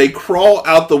 They crawl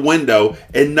out the window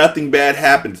and nothing bad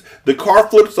happens. The car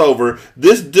flips over.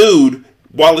 This dude,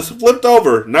 while it's flipped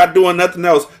over, not doing nothing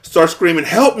else, starts screaming,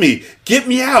 "Help me! Get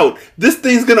me out! This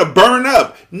thing's gonna burn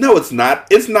up!" No, it's not.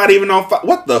 It's not even on fire.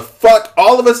 What the fuck?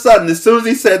 All of a sudden, as soon as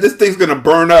he said this thing's gonna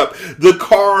burn up, the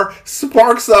car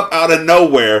sparks up out of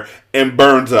nowhere and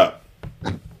burns up.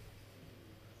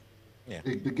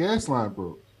 The gas line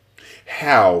broke.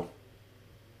 How?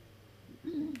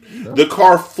 The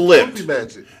car flipped.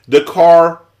 The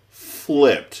car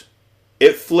flipped.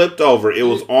 It flipped over. It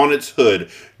was on its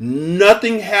hood.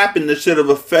 Nothing happened that should have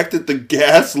affected the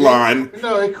gas line.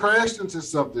 It crashed into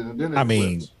something and then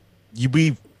it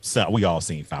flipped. We all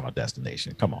seen Final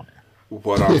Destination. Come on now.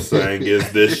 What I'm saying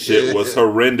is this shit was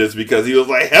horrendous because he was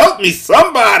like, "Help me,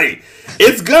 somebody!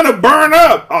 It's gonna burn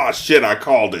up!" Oh shit, I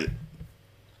called it.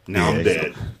 Now I'm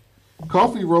dead.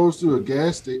 Coffy rolls to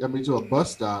a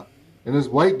bus stop, and this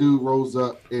white dude rolls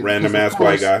up. And random ass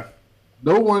white guy.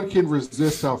 No one can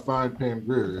resist how fine Pam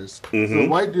Grier is. Mm-hmm. So the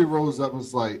white dude rolls up and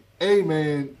is like, "Hey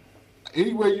man,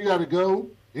 anywhere you gotta go,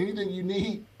 anything you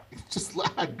need, just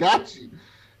I got you."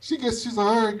 She's like,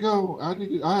 "All right, go. I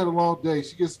had a long day."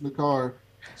 She gets in the car.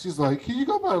 She's like, "Can you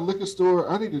go by the liquor store?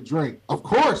 I need a drink." "Of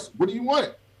course. What do you want?"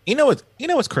 You know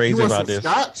what's crazy about this?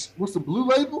 Scotch with some Blue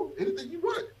Label? Anything you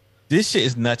want? This shit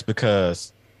is nuts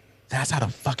because that's how the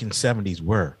fucking 70s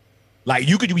were. Like,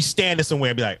 you could be standing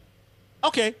somewhere and be like,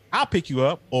 "Okay, I'll pick you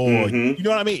up," or you know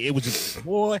what I mean? It was just,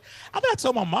 boy. I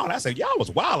told my mom, I said, "Y'all was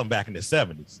wilding back in the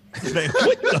 70s." Like,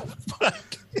 what the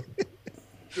fuck?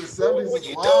 The 70s What is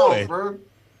you wild, doing? bro.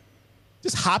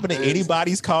 Just hopping in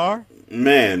anybody's car.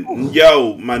 Man,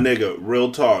 yo, my nigga,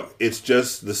 real talk. It's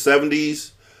just the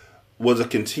 70s was a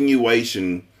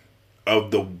continuation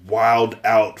of the wild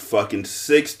out fucking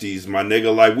 60s, my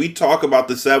nigga. Like, we talk about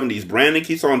the 70s. Brandon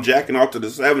keeps on jacking off to the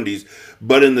 70s.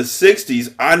 But in the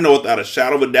 60s, I know without a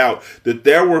shadow of a doubt that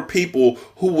there were people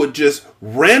who would just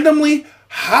randomly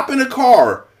hop in a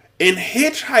car and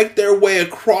hitchhike their way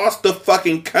across the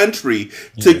fucking country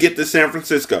to get to San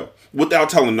Francisco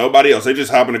without telling nobody else. They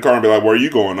just hop in the car and be like, where are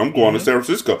you going? I'm going to San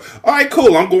Francisco. All right,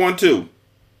 cool. I'm going too.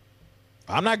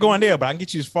 I'm not going there, but I can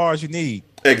get you as far as you need.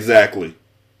 Exactly.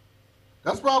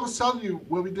 That's what I was telling you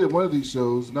when we did one of these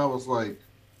shows, and I was like,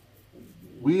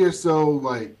 we are so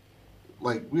like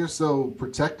we're so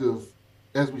protective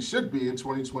as we should be in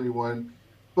 2021.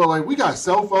 But like, we got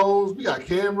cell phones, we got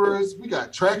cameras, we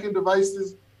got tracking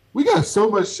devices, we got so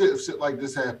much shit if shit like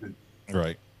this happened.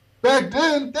 Right. Back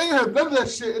then, they had none of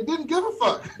that shit and didn't give a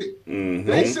fuck. Mm-hmm.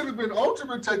 They should have been ultra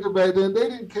protective back then. They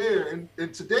didn't care.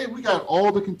 And today we got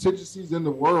all the contingencies in the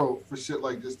world for shit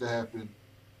like this to happen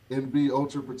and be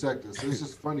ultra protective. So it's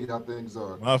just funny how things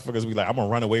are. Motherfuckers be like, I'm gonna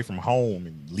run away from home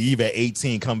and leave at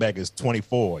 18, come back as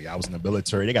 24. Yeah, I was in the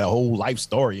military. They got a whole life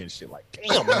story and shit. Like,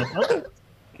 damn, motherfucker.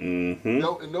 Mm-hmm.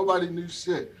 No, and nobody knew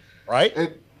shit. Right?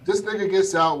 And this nigga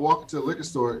gets out, walking to the liquor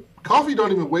store. Coffee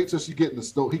don't even wait till she get in the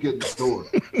store. He get in the store.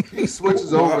 He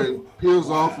switches over and peels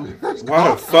off.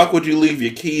 Why the fuck would you leave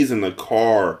your keys in the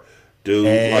car, dude?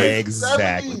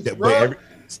 Exactly. 70s, But every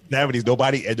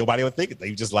 70s, nobody would think it.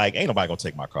 They just like, ain't nobody gonna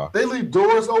take my car. They leave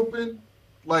doors open.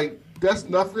 Like, that's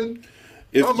nothing.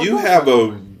 If Oh, my you door's have not a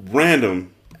open.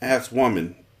 random ass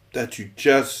woman that you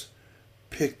just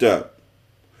picked up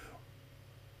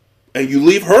and you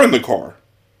leave her in the car,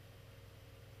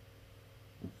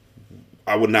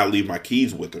 I would not leave my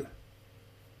keys with her.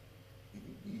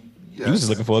 Yes. He was just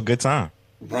looking for a good time.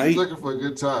 Right? He was looking for a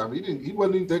good time. He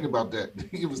wasn't even thinking about that.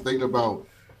 He was thinking about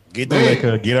Get the Man.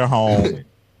 liquor, get her home, and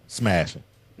smash it.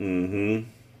 Mm-hmm.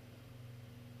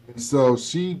 And so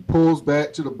she pulls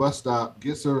back to the bus stop,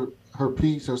 gets her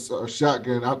piece, her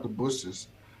shotgun out the bushes,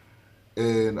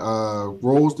 and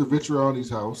rolls to Vitrioni's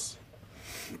house.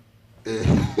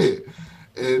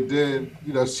 And then,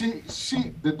 you know,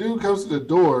 the dude comes to the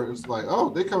door and it's like, oh,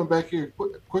 they coming back here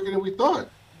quicker than we thought.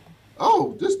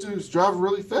 Oh, this dude's driving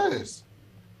really fast.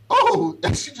 Oh,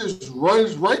 and she just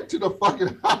runs right to the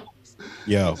fucking house.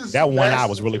 Yo, Just that one eye smashed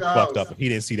was really the fucked house. up. He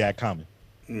didn't see that coming.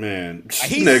 Man.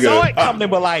 He saw it coming,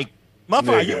 but like,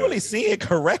 motherfucker, are you Nigga. really seeing it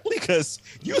correctly? Because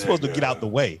you were supposed to get out the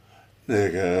way.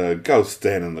 Nigga, go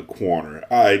stand in the corner.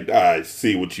 I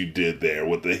see what you did there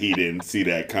with the he didn't see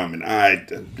that coming.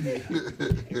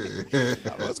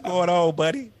 What's going on,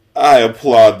 buddy? I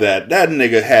applaud that. That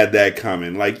nigga had that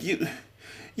coming. Like,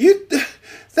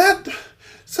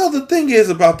 so the thing is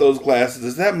about those glasses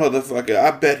is that motherfucker,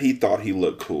 I bet he thought he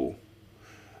looked cool.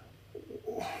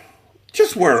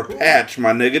 Just wear a patch,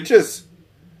 my nigga. Just.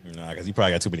 Nah, because he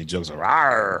probably got too many jokes.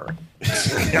 Rawr.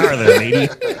 Rawr, little lady.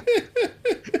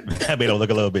 That made him look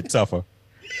a little bit tougher.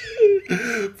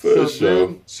 For So sure.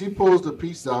 then she pulls the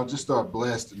piece out and just start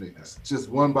blasting niggas. Just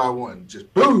one by one.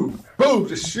 Just boom, boom,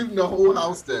 just shooting the whole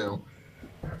house down.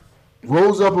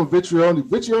 Rolls up on Vitrioni.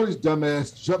 Vitrioni's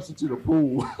dumbass jumps into the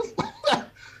pool. Where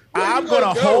I'm you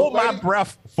going to go, hold buddy? my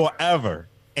breath forever,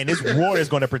 and this water is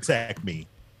going to protect me.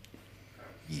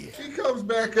 Yeah. He comes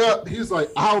back up. He's like,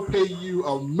 I'll pay you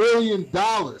 $1 million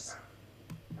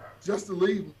just to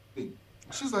leave me.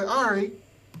 She's like, all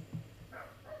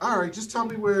right, just tell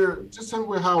me where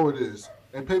Howard is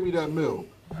and pay me that $1 million.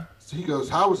 So he goes,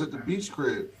 Howard's at the beach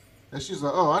crib. And she's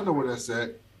like, oh, I know where that's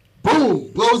at. Boom,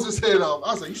 blows his head off.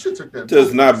 I was like, you should have took that.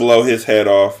 Does not blow his head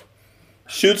off.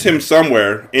 Shoots him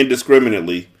somewhere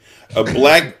indiscriminately. A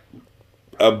black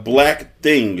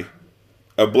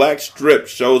strip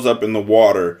shows up in the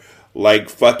water like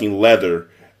fucking leather,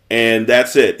 and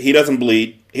that's it. He doesn't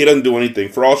bleed. He doesn't do anything.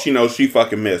 For all she knows, she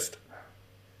fucking missed.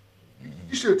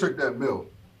 You should have took that $1 million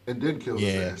and then killed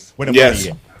his ass. Where the Yes.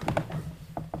 money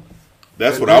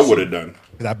That's And what I this- would have done.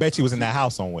 at? 'Cause I bet you was in that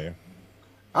house somewhere.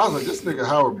 I was like, this nigga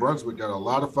Howard Brunswick got a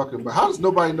lot of fucking. But how does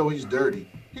nobody know he's dirty?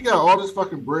 He got all this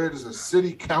fucking bread as a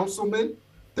city councilman.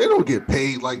 They don't get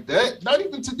paid like that. Not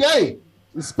even today.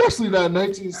 Especially not in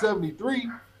 1973.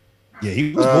 Yeah,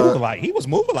 he was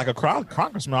moving like a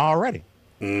congressman already.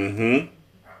 Mm-hmm.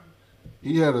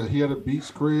 He had a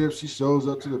beach crib. She shows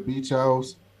up to the beach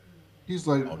house. He's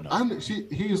like, Oh, no.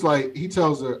 he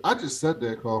tells her, I just said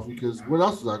that, Coffee, because what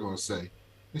else was I gonna say?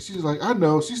 And she's like, I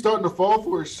know. She's starting to fall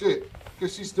for his shit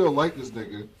because she still like this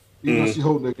nigga, even though she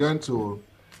holding a gun to him.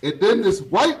 And then this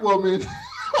white woman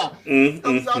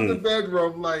Comes out the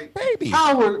bedroom like, Baby.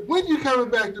 Howard, when you coming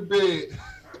back to bed?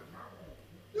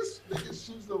 This nigga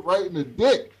shoots him right in the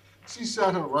dick. She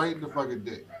shot him right in the fucking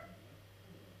dick.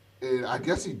 And I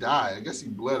guess he died. I guess he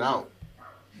bled out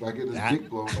by getting his dick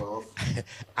blown off.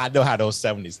 I know how those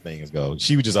 70s things go.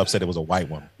 She was just upset it was a white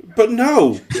woman. But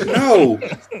no.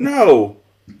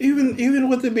 Even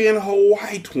with it being a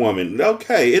white woman,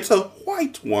 okay, it's a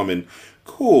white woman.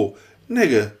 Cool.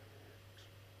 Nigga,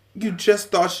 you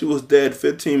just thought she was dead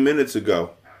 15 minutes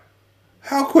ago.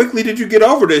 How quickly did you get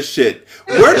over this shit?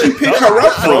 Where'd you pick her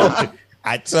up from?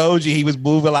 I told you he was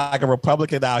moving like a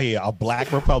Republican out here, a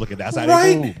black Republican. That's how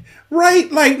they move.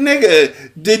 Right, like,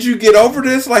 nigga, did you get over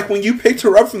this like when you picked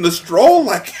her up from the stroll?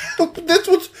 Like, this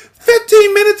was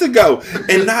 15 minutes ago.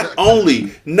 And not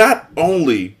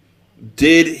only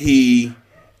did he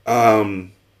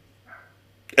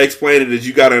explain it as,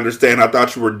 you gotta understand, I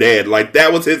thought you were dead. Like,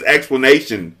 that was his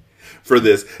explanation for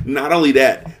this. Not only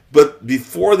that, but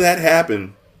before that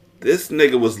happened, this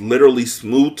nigga was literally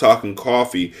smooth talking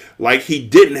Coffy like he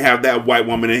didn't have that white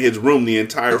woman in his room the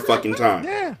entire fucking time.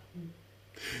 Yeah.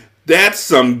 That's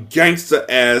some gangsta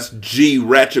ass G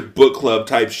Ratchet Book Club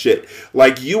type shit.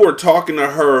 Like, you were talking to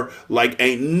her like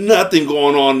ain't nothing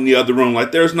going on in the other room.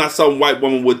 Like, there's not some white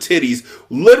woman with titties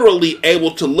literally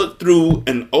able to look through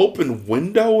an open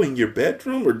window in your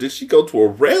bedroom. Or did she go to a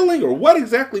railing? Or what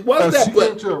exactly was that? She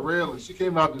came to a railing. She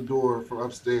came out the door from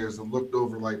upstairs and looked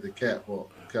over like the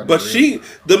catwalk. But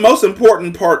the most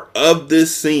important part of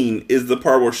this scene is the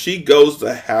part where she goes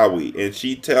to Howie and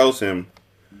she tells him,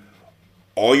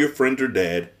 all your friends are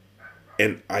dead,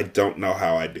 and I don't know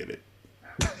how I did it.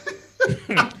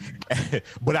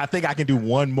 But I think I can do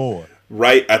one more.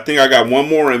 Right? I think I got one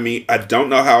more in me. I don't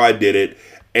know how I did it.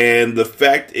 And the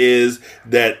fact is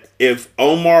that if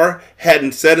Omar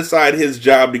hadn't set aside his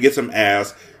job to get some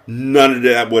ass, none of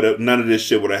this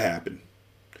shit would have happened.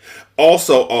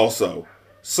 Also,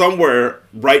 somewhere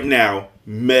right now,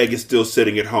 Meg is still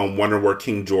sitting at home wondering where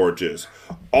King George is.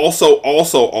 Also,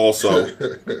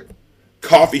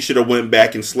 Coffy should have went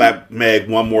back and slapped Meg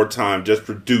one more time just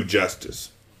for due justice.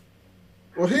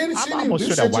 Well, he didn't see him do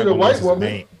sure shit to the white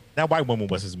woman. That white woman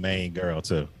was his main girl,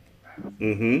 too.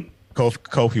 Mm-hmm.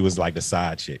 Coffy was like the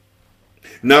side chick.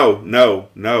 No.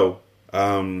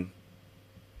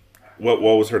 What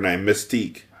was her name?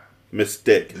 Mystique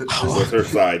was her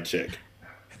side chick.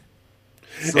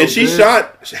 So and she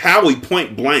shot Howie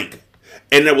point blank,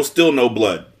 and there was still no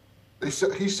blood. He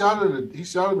shot him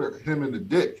in the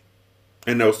dick.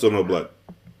 And there was still no blood.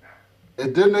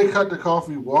 And then they cut the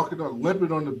Coffy limping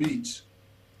on the beach.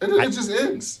 And then it just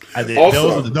ends.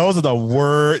 Those are the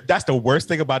worst. That's the worst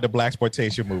thing about the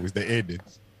blaxploitation movies, the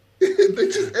endings. They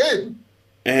just end.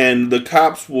 And the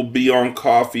cops will be on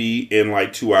Coffy in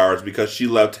like 2 hours because she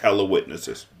left hella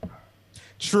witnesses.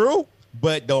 True.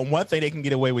 But the one thing they can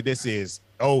get away with this is,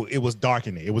 it was dark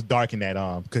in it. It was dark in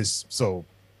that, because so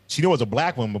she knew it was a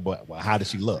black woman, but how did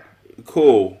she look?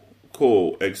 Cool.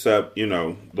 Except,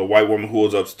 the white woman who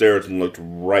was upstairs and looked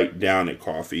right down at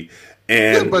Coffy.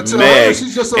 And but Meg,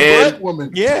 she's just a black woman.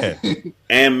 Yeah.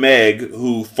 And Meg,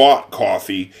 who fought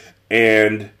Coffy,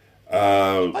 and they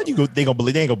ain't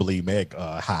gonna believe Meg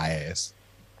high ass.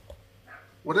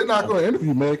 Well, they're not gonna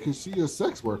interview Meg because she's a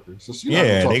sex worker. So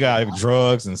they got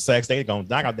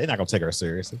not gonna take her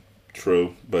seriously.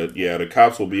 True, but yeah, the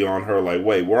cops will be on her like,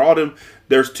 wait, we're all them.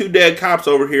 There's 2 dead cops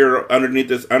over here underneath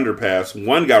this underpass.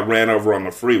 One got ran over on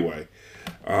the freeway,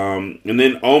 and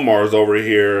then Omar's over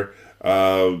here,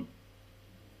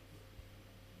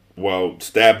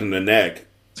 stabbed in the neck,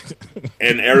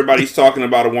 and everybody's talking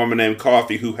about a woman named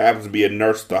Coffy who happens to be a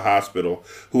nurse at the hospital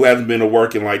who hasn't been to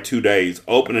work in like 2 days.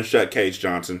 Open and shut case,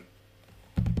 Johnson.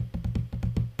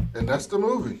 And that's the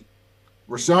movie.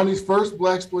 Rashani's first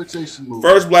blaxploitation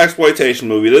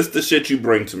movie. This is the shit you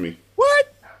bring to me.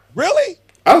 What? Really?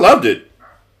 I loved it.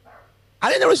 I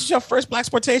didn't know this was your first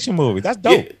blaxploitation movie. That's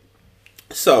dope. Yeah.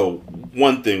 So,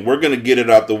 one thing, we're going to get it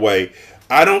out the way.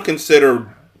 I don't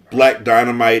consider Black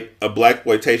Dynamite a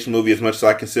blaxploitation movie as much as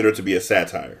I consider it to be a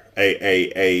satire.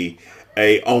 A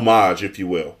homage, if you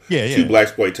will, to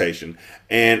blaxploitation.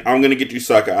 And I'm going to get you,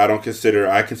 sucker. I consider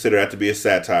that to be a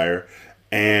satire.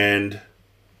 And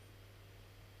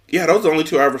yeah, those are the only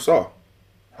 2 I ever saw.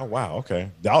 Oh, wow. Okay.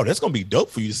 Oh, that's going to be dope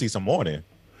for you to see some more then.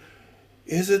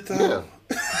 Is it though?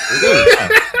 Yeah.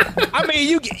 I mean,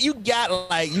 you gotta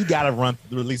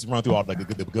at least run through all the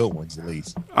good ones at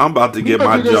least. I'm about to get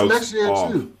my jokes next year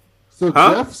off. Too. So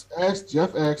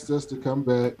Jeff asked us to come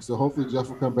back. So hopefully Jeff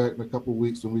will come back in a couple of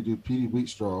weeks when we do Petey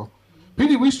Wheatstraw.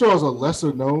 Petey Wheatstraw is a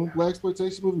lesser known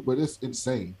blaxploitation movie, but it's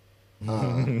insane.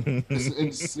 It's an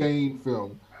insane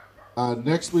film.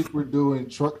 Next week we're doing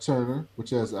Truck Turner, which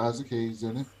has Isaac Hayes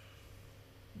in it.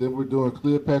 Then we're doing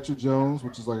Cleopatra Jones,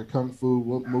 which is like a kung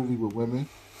fu movie with women.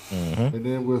 Mm-hmm. And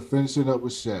then we're finishing up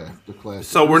with Shaft, the classic.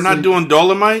 So we're not doing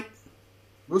Dolomite?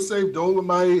 We'll save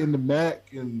Dolomite and the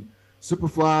Mac and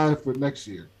Superfly for next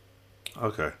year.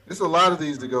 Okay. It's a lot of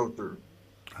these to go through.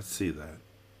 I see that.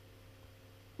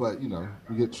 But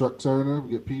we get Truck Turner,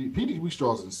 we get P.D.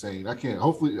 Wheatstraw's insane. I can't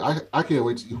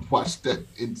wait till you watch that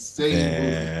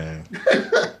insane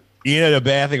movie. The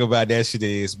bad thing about that shit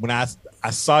is when I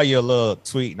saw your little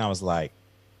tweet and I was like,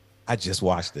 I just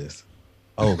watched this.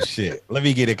 Oh shit. Let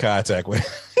me get in contact with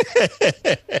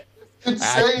it.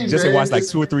 Insane. I just watched like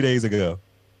 2 or 3 days ago.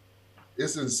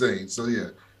 It's insane. So yeah.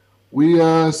 We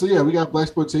got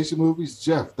blaxploitation movies.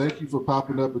 Jeff, thank you for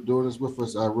popping up and doing this with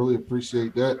us. I really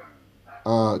appreciate that.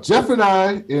 Jeff and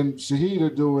I and Shahid are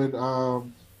doing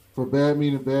for Bad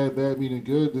Meaning Bad, Bad Meaning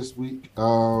Good this week.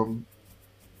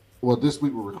 This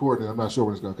week we're recording. I'm not sure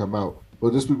when it's going to come out,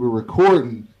 but this week we're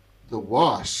recording The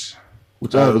Wash,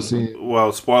 which I haven't seen.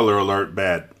 Well, spoiler alert,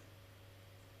 bad.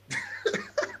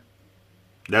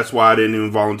 That's why I didn't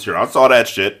even volunteer. I saw that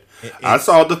shit. I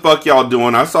saw what the fuck y'all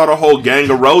doing. I saw the whole Gang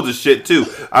of Roses shit too.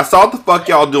 I saw what the fuck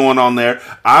y'all doing on there.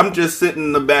 I'm just sitting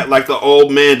in the back like the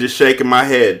old man, just shaking my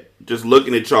head, just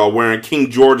looking at y'all wearing King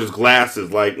George's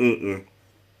glasses. Like, I'm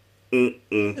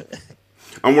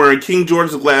wearing King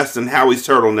George's glasses and Howie's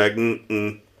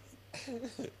turtleneck.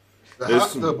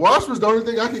 The Wash was the only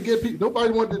thing I could get people.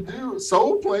 Nobody wanted to do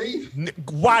Soul Plane.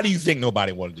 Why do you think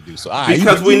nobody wanted to do so?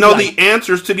 Because we know the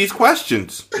answers to these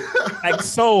questions. Like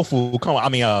Soul Food, come on. I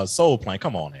mean, Soul Plane,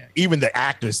 come on, man. Even the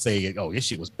actors say, "Oh, this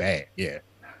shit was bad." Yeah,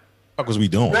 what was we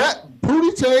doing? That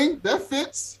Pootie Tang, that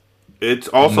fits. It's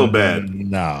also bad.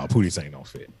 Nah, Pootie Tang don't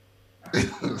fit.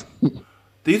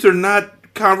 These are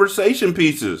not conversation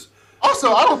pieces.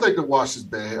 Also, I don't think The Wash is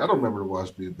bad. I don't remember The Wash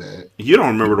being bad. You don't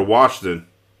remember The Wash, then?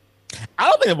 I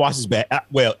don't think The Wash is bad.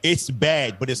 Well, it's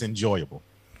bad, but it's enjoyable.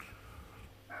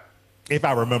 If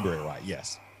I remember it right,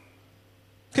 yes.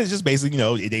 Because just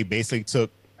basically, they basically took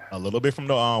a little bit from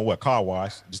the car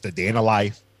wash, just a day in the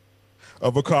life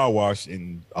of a car wash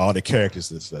and all the characters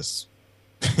that's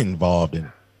involved in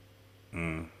it.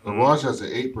 The Wash has an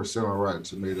 8% on Rotten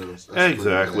Tomatoes. That's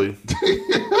exactly.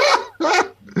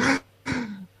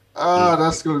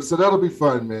 That's good. So that'll be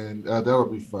fun, man. That'll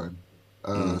be fun.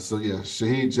 So yeah,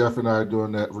 Shahid, Jeff, and I are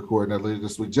doing that, recording that later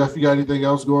this week. Jeff, you got anything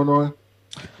else going on?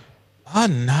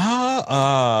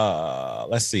 No.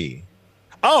 Let's see.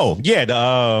 Oh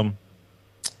yeah,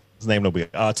 his name will be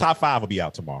top 5 will be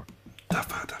out tomorrow. Top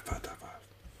five.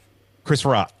 Chris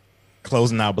Rock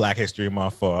closing out Black History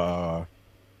Month for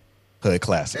Hood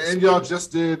Classics. And y'all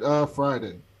just did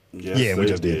Friday. Yes, we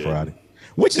just did Friday.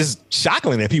 Which is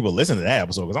shocking that people listen to that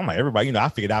episode because I'm like, everybody, I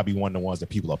figured I'd be one of the ones that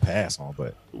people will pass on.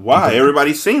 But why?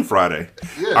 Everybody's seen Friday.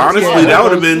 Yeah, honestly, that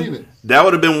would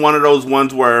have been one of those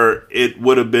ones where it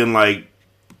would have been like,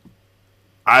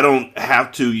 I don't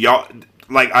have to, y'all.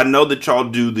 Like, I know that y'all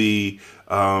do the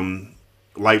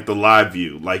like the live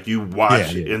view, like you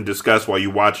watch and discuss while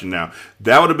you're watching. Now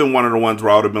that would have been one of the ones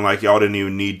where I would have been like, y'all didn't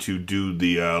even need to do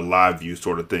the live view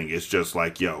sort of thing. It's just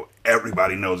like, yo,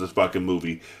 everybody knows this fucking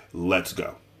movie. Let's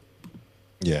go.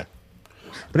 Yeah,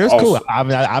 but it was cool.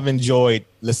 I've enjoyed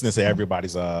listening to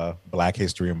everybody's Black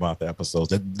History Month episodes,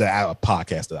 the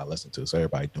podcast that I listen to. So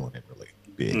everybody doing it really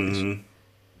big. Mm-hmm.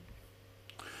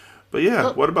 But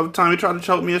yeah, what about the time he tried to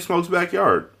choke me at Smoke's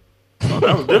backyard? Oh,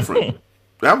 that was different.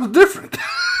 That was different.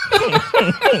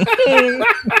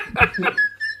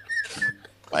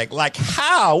 like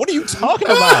how? What are you talking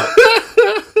about?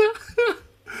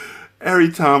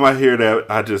 Every time I hear that,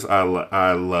 I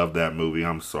love that movie.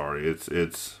 I'm sorry. It's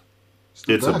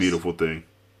a beautiful thing.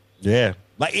 Yeah.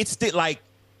 Like it's still like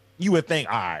you would think,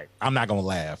 all right, I'm not gonna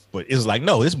laugh. But it's like,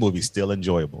 no, this movie's still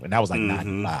enjoyable. And that was like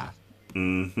 95.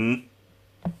 Mm-hmm.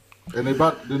 And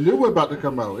the new one about to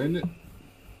come out, isn't it?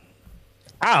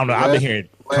 I don't know. I've been hearing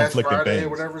conflicting Friday, things.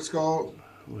 Whatever it's called.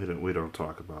 We don't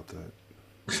talk about that.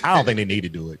 I don't think they need to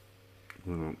do it.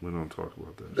 We don't talk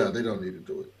about that. No, they don't need to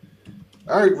do it.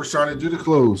 All right, Rashani, do the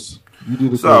close. You do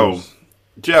the close. So,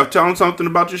 Jeff, tell them something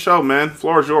about your show, man.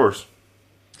 Floor is yours.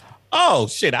 Oh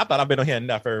shit! I thought I've been on here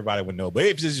enough. Everybody would know. But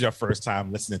if this is your first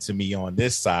time listening to me on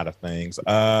this side of things,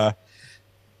 my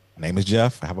name is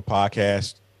Jeff. I have a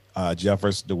podcast, Jeff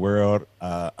versus the World.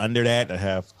 Under that, I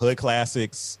have Hood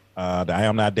Classics, the I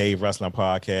Am Not Dave Wrestling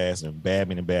Podcast, and Bad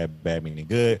Meaning Bad, Bad Meaning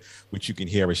Good, which you can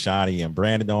hear Rashani and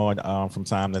Brandon on from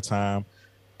time to time.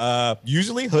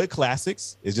 Usually Hood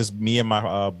Classics is just me and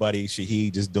my buddy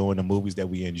Shahid just doing the movies that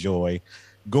we enjoy,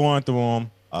 going through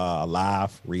them, a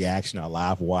live reaction, a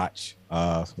live watch,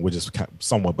 which is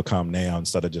somewhat become now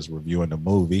instead of just reviewing the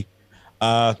movie.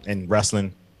 And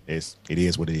wrestling it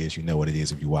is what it is. You know what it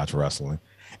is if you watch wrestling.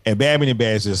 And Bad Meaning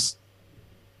Bad is just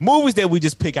movies that we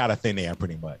just pick out of thin air,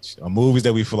 pretty much. Or movies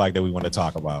that we feel like that we want to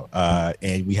talk about.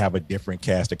 And we have a different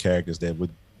cast of characters that would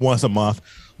once a month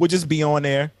would just be on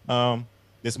there.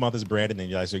 This month is Brandon, and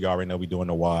you already know we're doing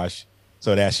the wash,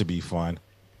 so that should be fun.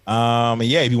 And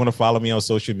yeah, if you want to follow me on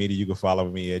social media, you can follow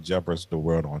me at Jumpers the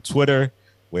World on Twitter,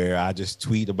 where I just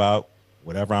tweet about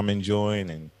whatever I'm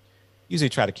enjoying, and usually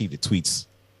try to keep the tweets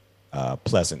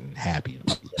pleasant and happy,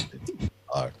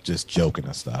 or just joking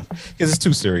and stuff, because it's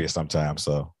too serious sometimes.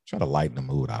 So try to lighten the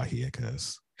mood out here,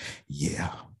 because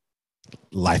yeah,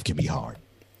 life can be hard.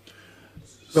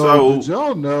 So did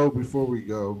y'all know before we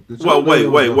go? Well, wait.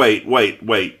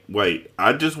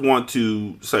 I just want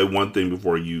to say one thing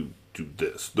before you do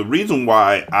this. The reason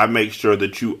why I make sure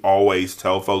that you always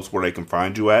tell folks where they can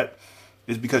find you at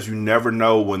is because you never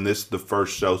know when this is the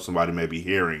first show somebody may be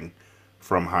hearing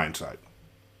from Hindsight.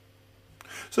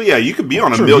 So yeah, you could be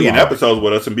on a million episodes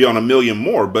with us and be on a million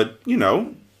more, but you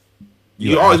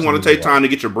always want to take time to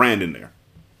get your brand in there.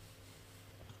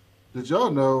 Did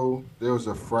y'all know there was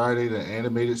a Friday the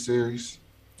animated series?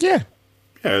 Yeah,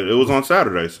 it was on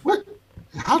Saturdays. What?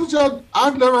 How did y'all?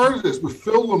 I've never heard of this. With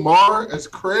Phil Lamar as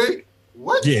Craig?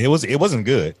 What? Yeah, it wasn't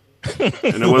good, and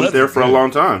it wasn't there for a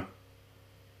long time.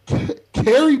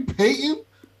 Carrie Payton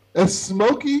as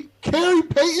Smokey? Carrie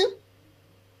Payton?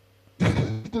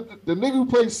 the nigga who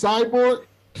played Cyborg?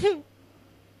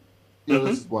 Yeah,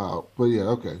 that's wild. But yeah,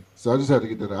 okay. So I just had to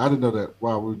get that out. I didn't know that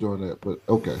while we were doing that, but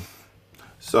okay.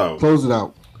 So close it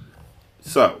out.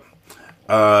 So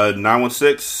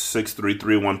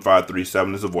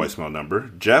 916-633-1537 is a voicemail number.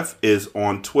 Jeff is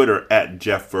on Twitter at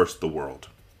JeffVerseTheWorld.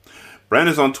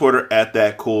 Brandon's on Twitter at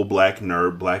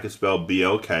ThatCoolBlackNerd. Black is spelled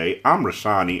BLK. I'm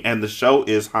Rashani, and the show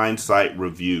is Hindsight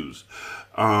Reviews.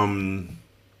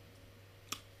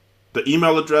 The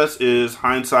email address is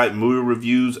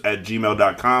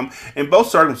hindsightmoviereviews@gmail.com. In both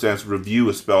circumstances, review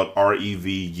is spelled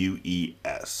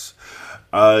REVUES.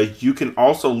 You can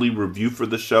also leave a review for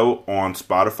the show on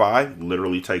Spotify.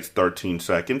 Literally takes 13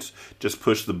 seconds. Just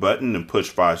push the button and push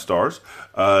 5 stars.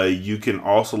 You can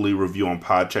also leave a review on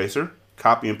Podchaser.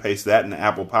 Copy and paste that in the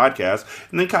Apple Podcast,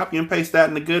 and then copy and paste that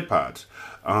in the Good Pods.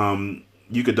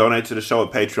 You could donate to the show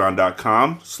at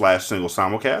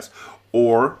patreon.com/singlesimulcast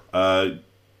or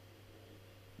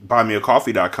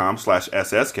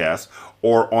buymeacoffee.com/sscast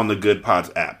or on the Good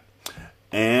Pods app.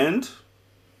 And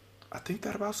I think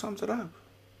that about sums it up.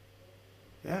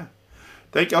 Yeah.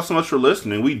 Thank y'all so much for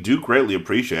listening. We do greatly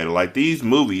appreciate it. Like, these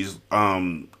movies are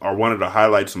one of the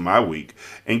highlights of my week.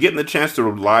 And getting the chance to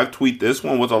live tweet this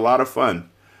one was a lot of fun.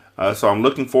 So I'm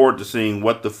looking forward to seeing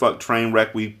what the fuck train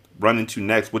wreck we run into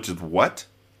next, which is what?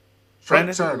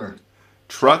 Truck Turner.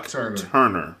 Truck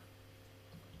Turner.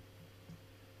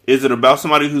 Is it about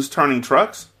somebody who's turning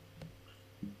trucks?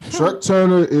 Truck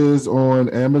Turner is on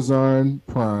Amazon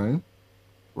Prime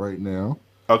right now.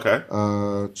 Okay.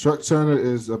 Truck Turner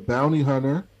is a bounty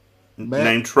hunter.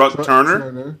 Named Truck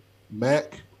Turner?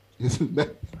 Mac.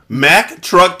 Mac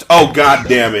Truck. Oh, god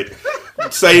damn it.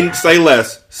 Say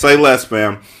less. Say less,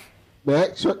 fam.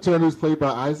 Mac Truck Turner is played by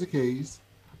Isaac Hayes.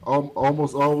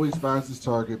 Almost always finds his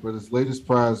target, but his latest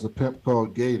prize, a pimp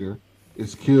called Gator,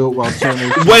 is killed while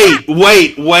Turner... Wait.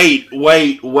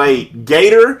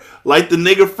 Gator? Like the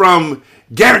nigga from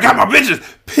Gator Got My Bitches.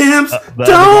 Pimps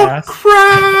don't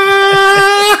cry.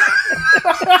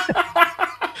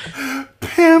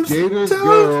 Pimps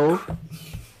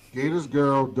Gator's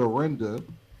girl, Dorinda,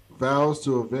 vows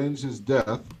to avenge his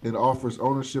death and offers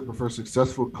ownership of her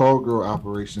successful call girl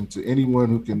operation to anyone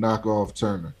who can knock off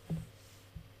Turner.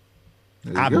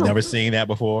 I've never seen that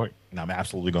before, and I'm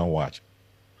absolutely going to watch it.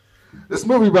 This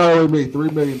movie, by the way, made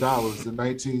 $3 million in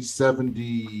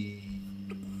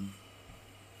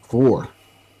 1974.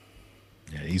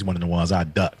 Yeah, he's one of the ones I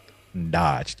ducked and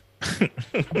dodged.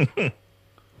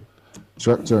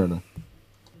 Truck Turner.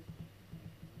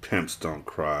 Pimps don't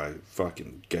cry.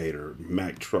 Fucking Gator.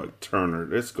 Mac Truck Turner.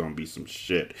 This gonna be some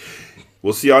shit.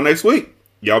 We'll see y'all next week.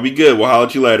 Y'all be good. We'll holler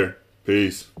at you later.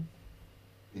 Peace.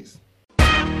 Peace.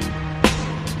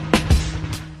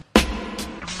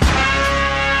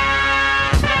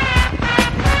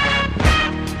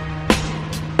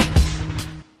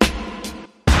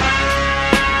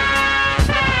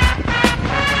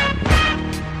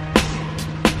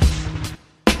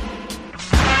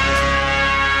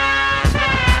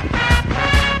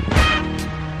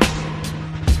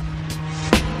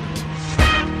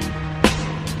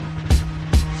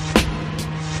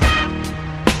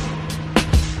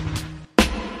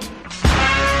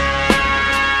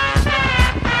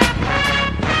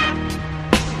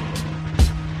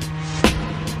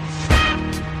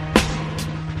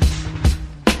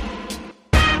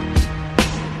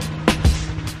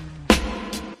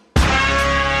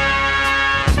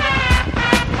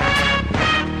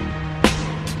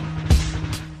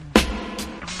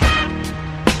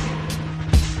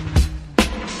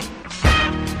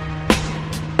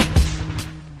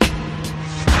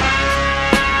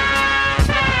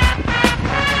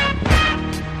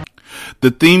 The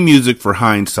theme music for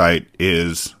Hindsight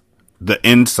is The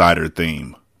Insider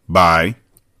Theme by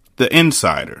The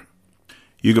Insider.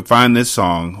 You can find this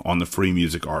song on the Free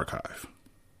Music Archive.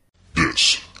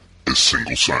 This is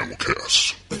Single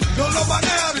Simulcast. Don't know by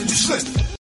now that you slipped.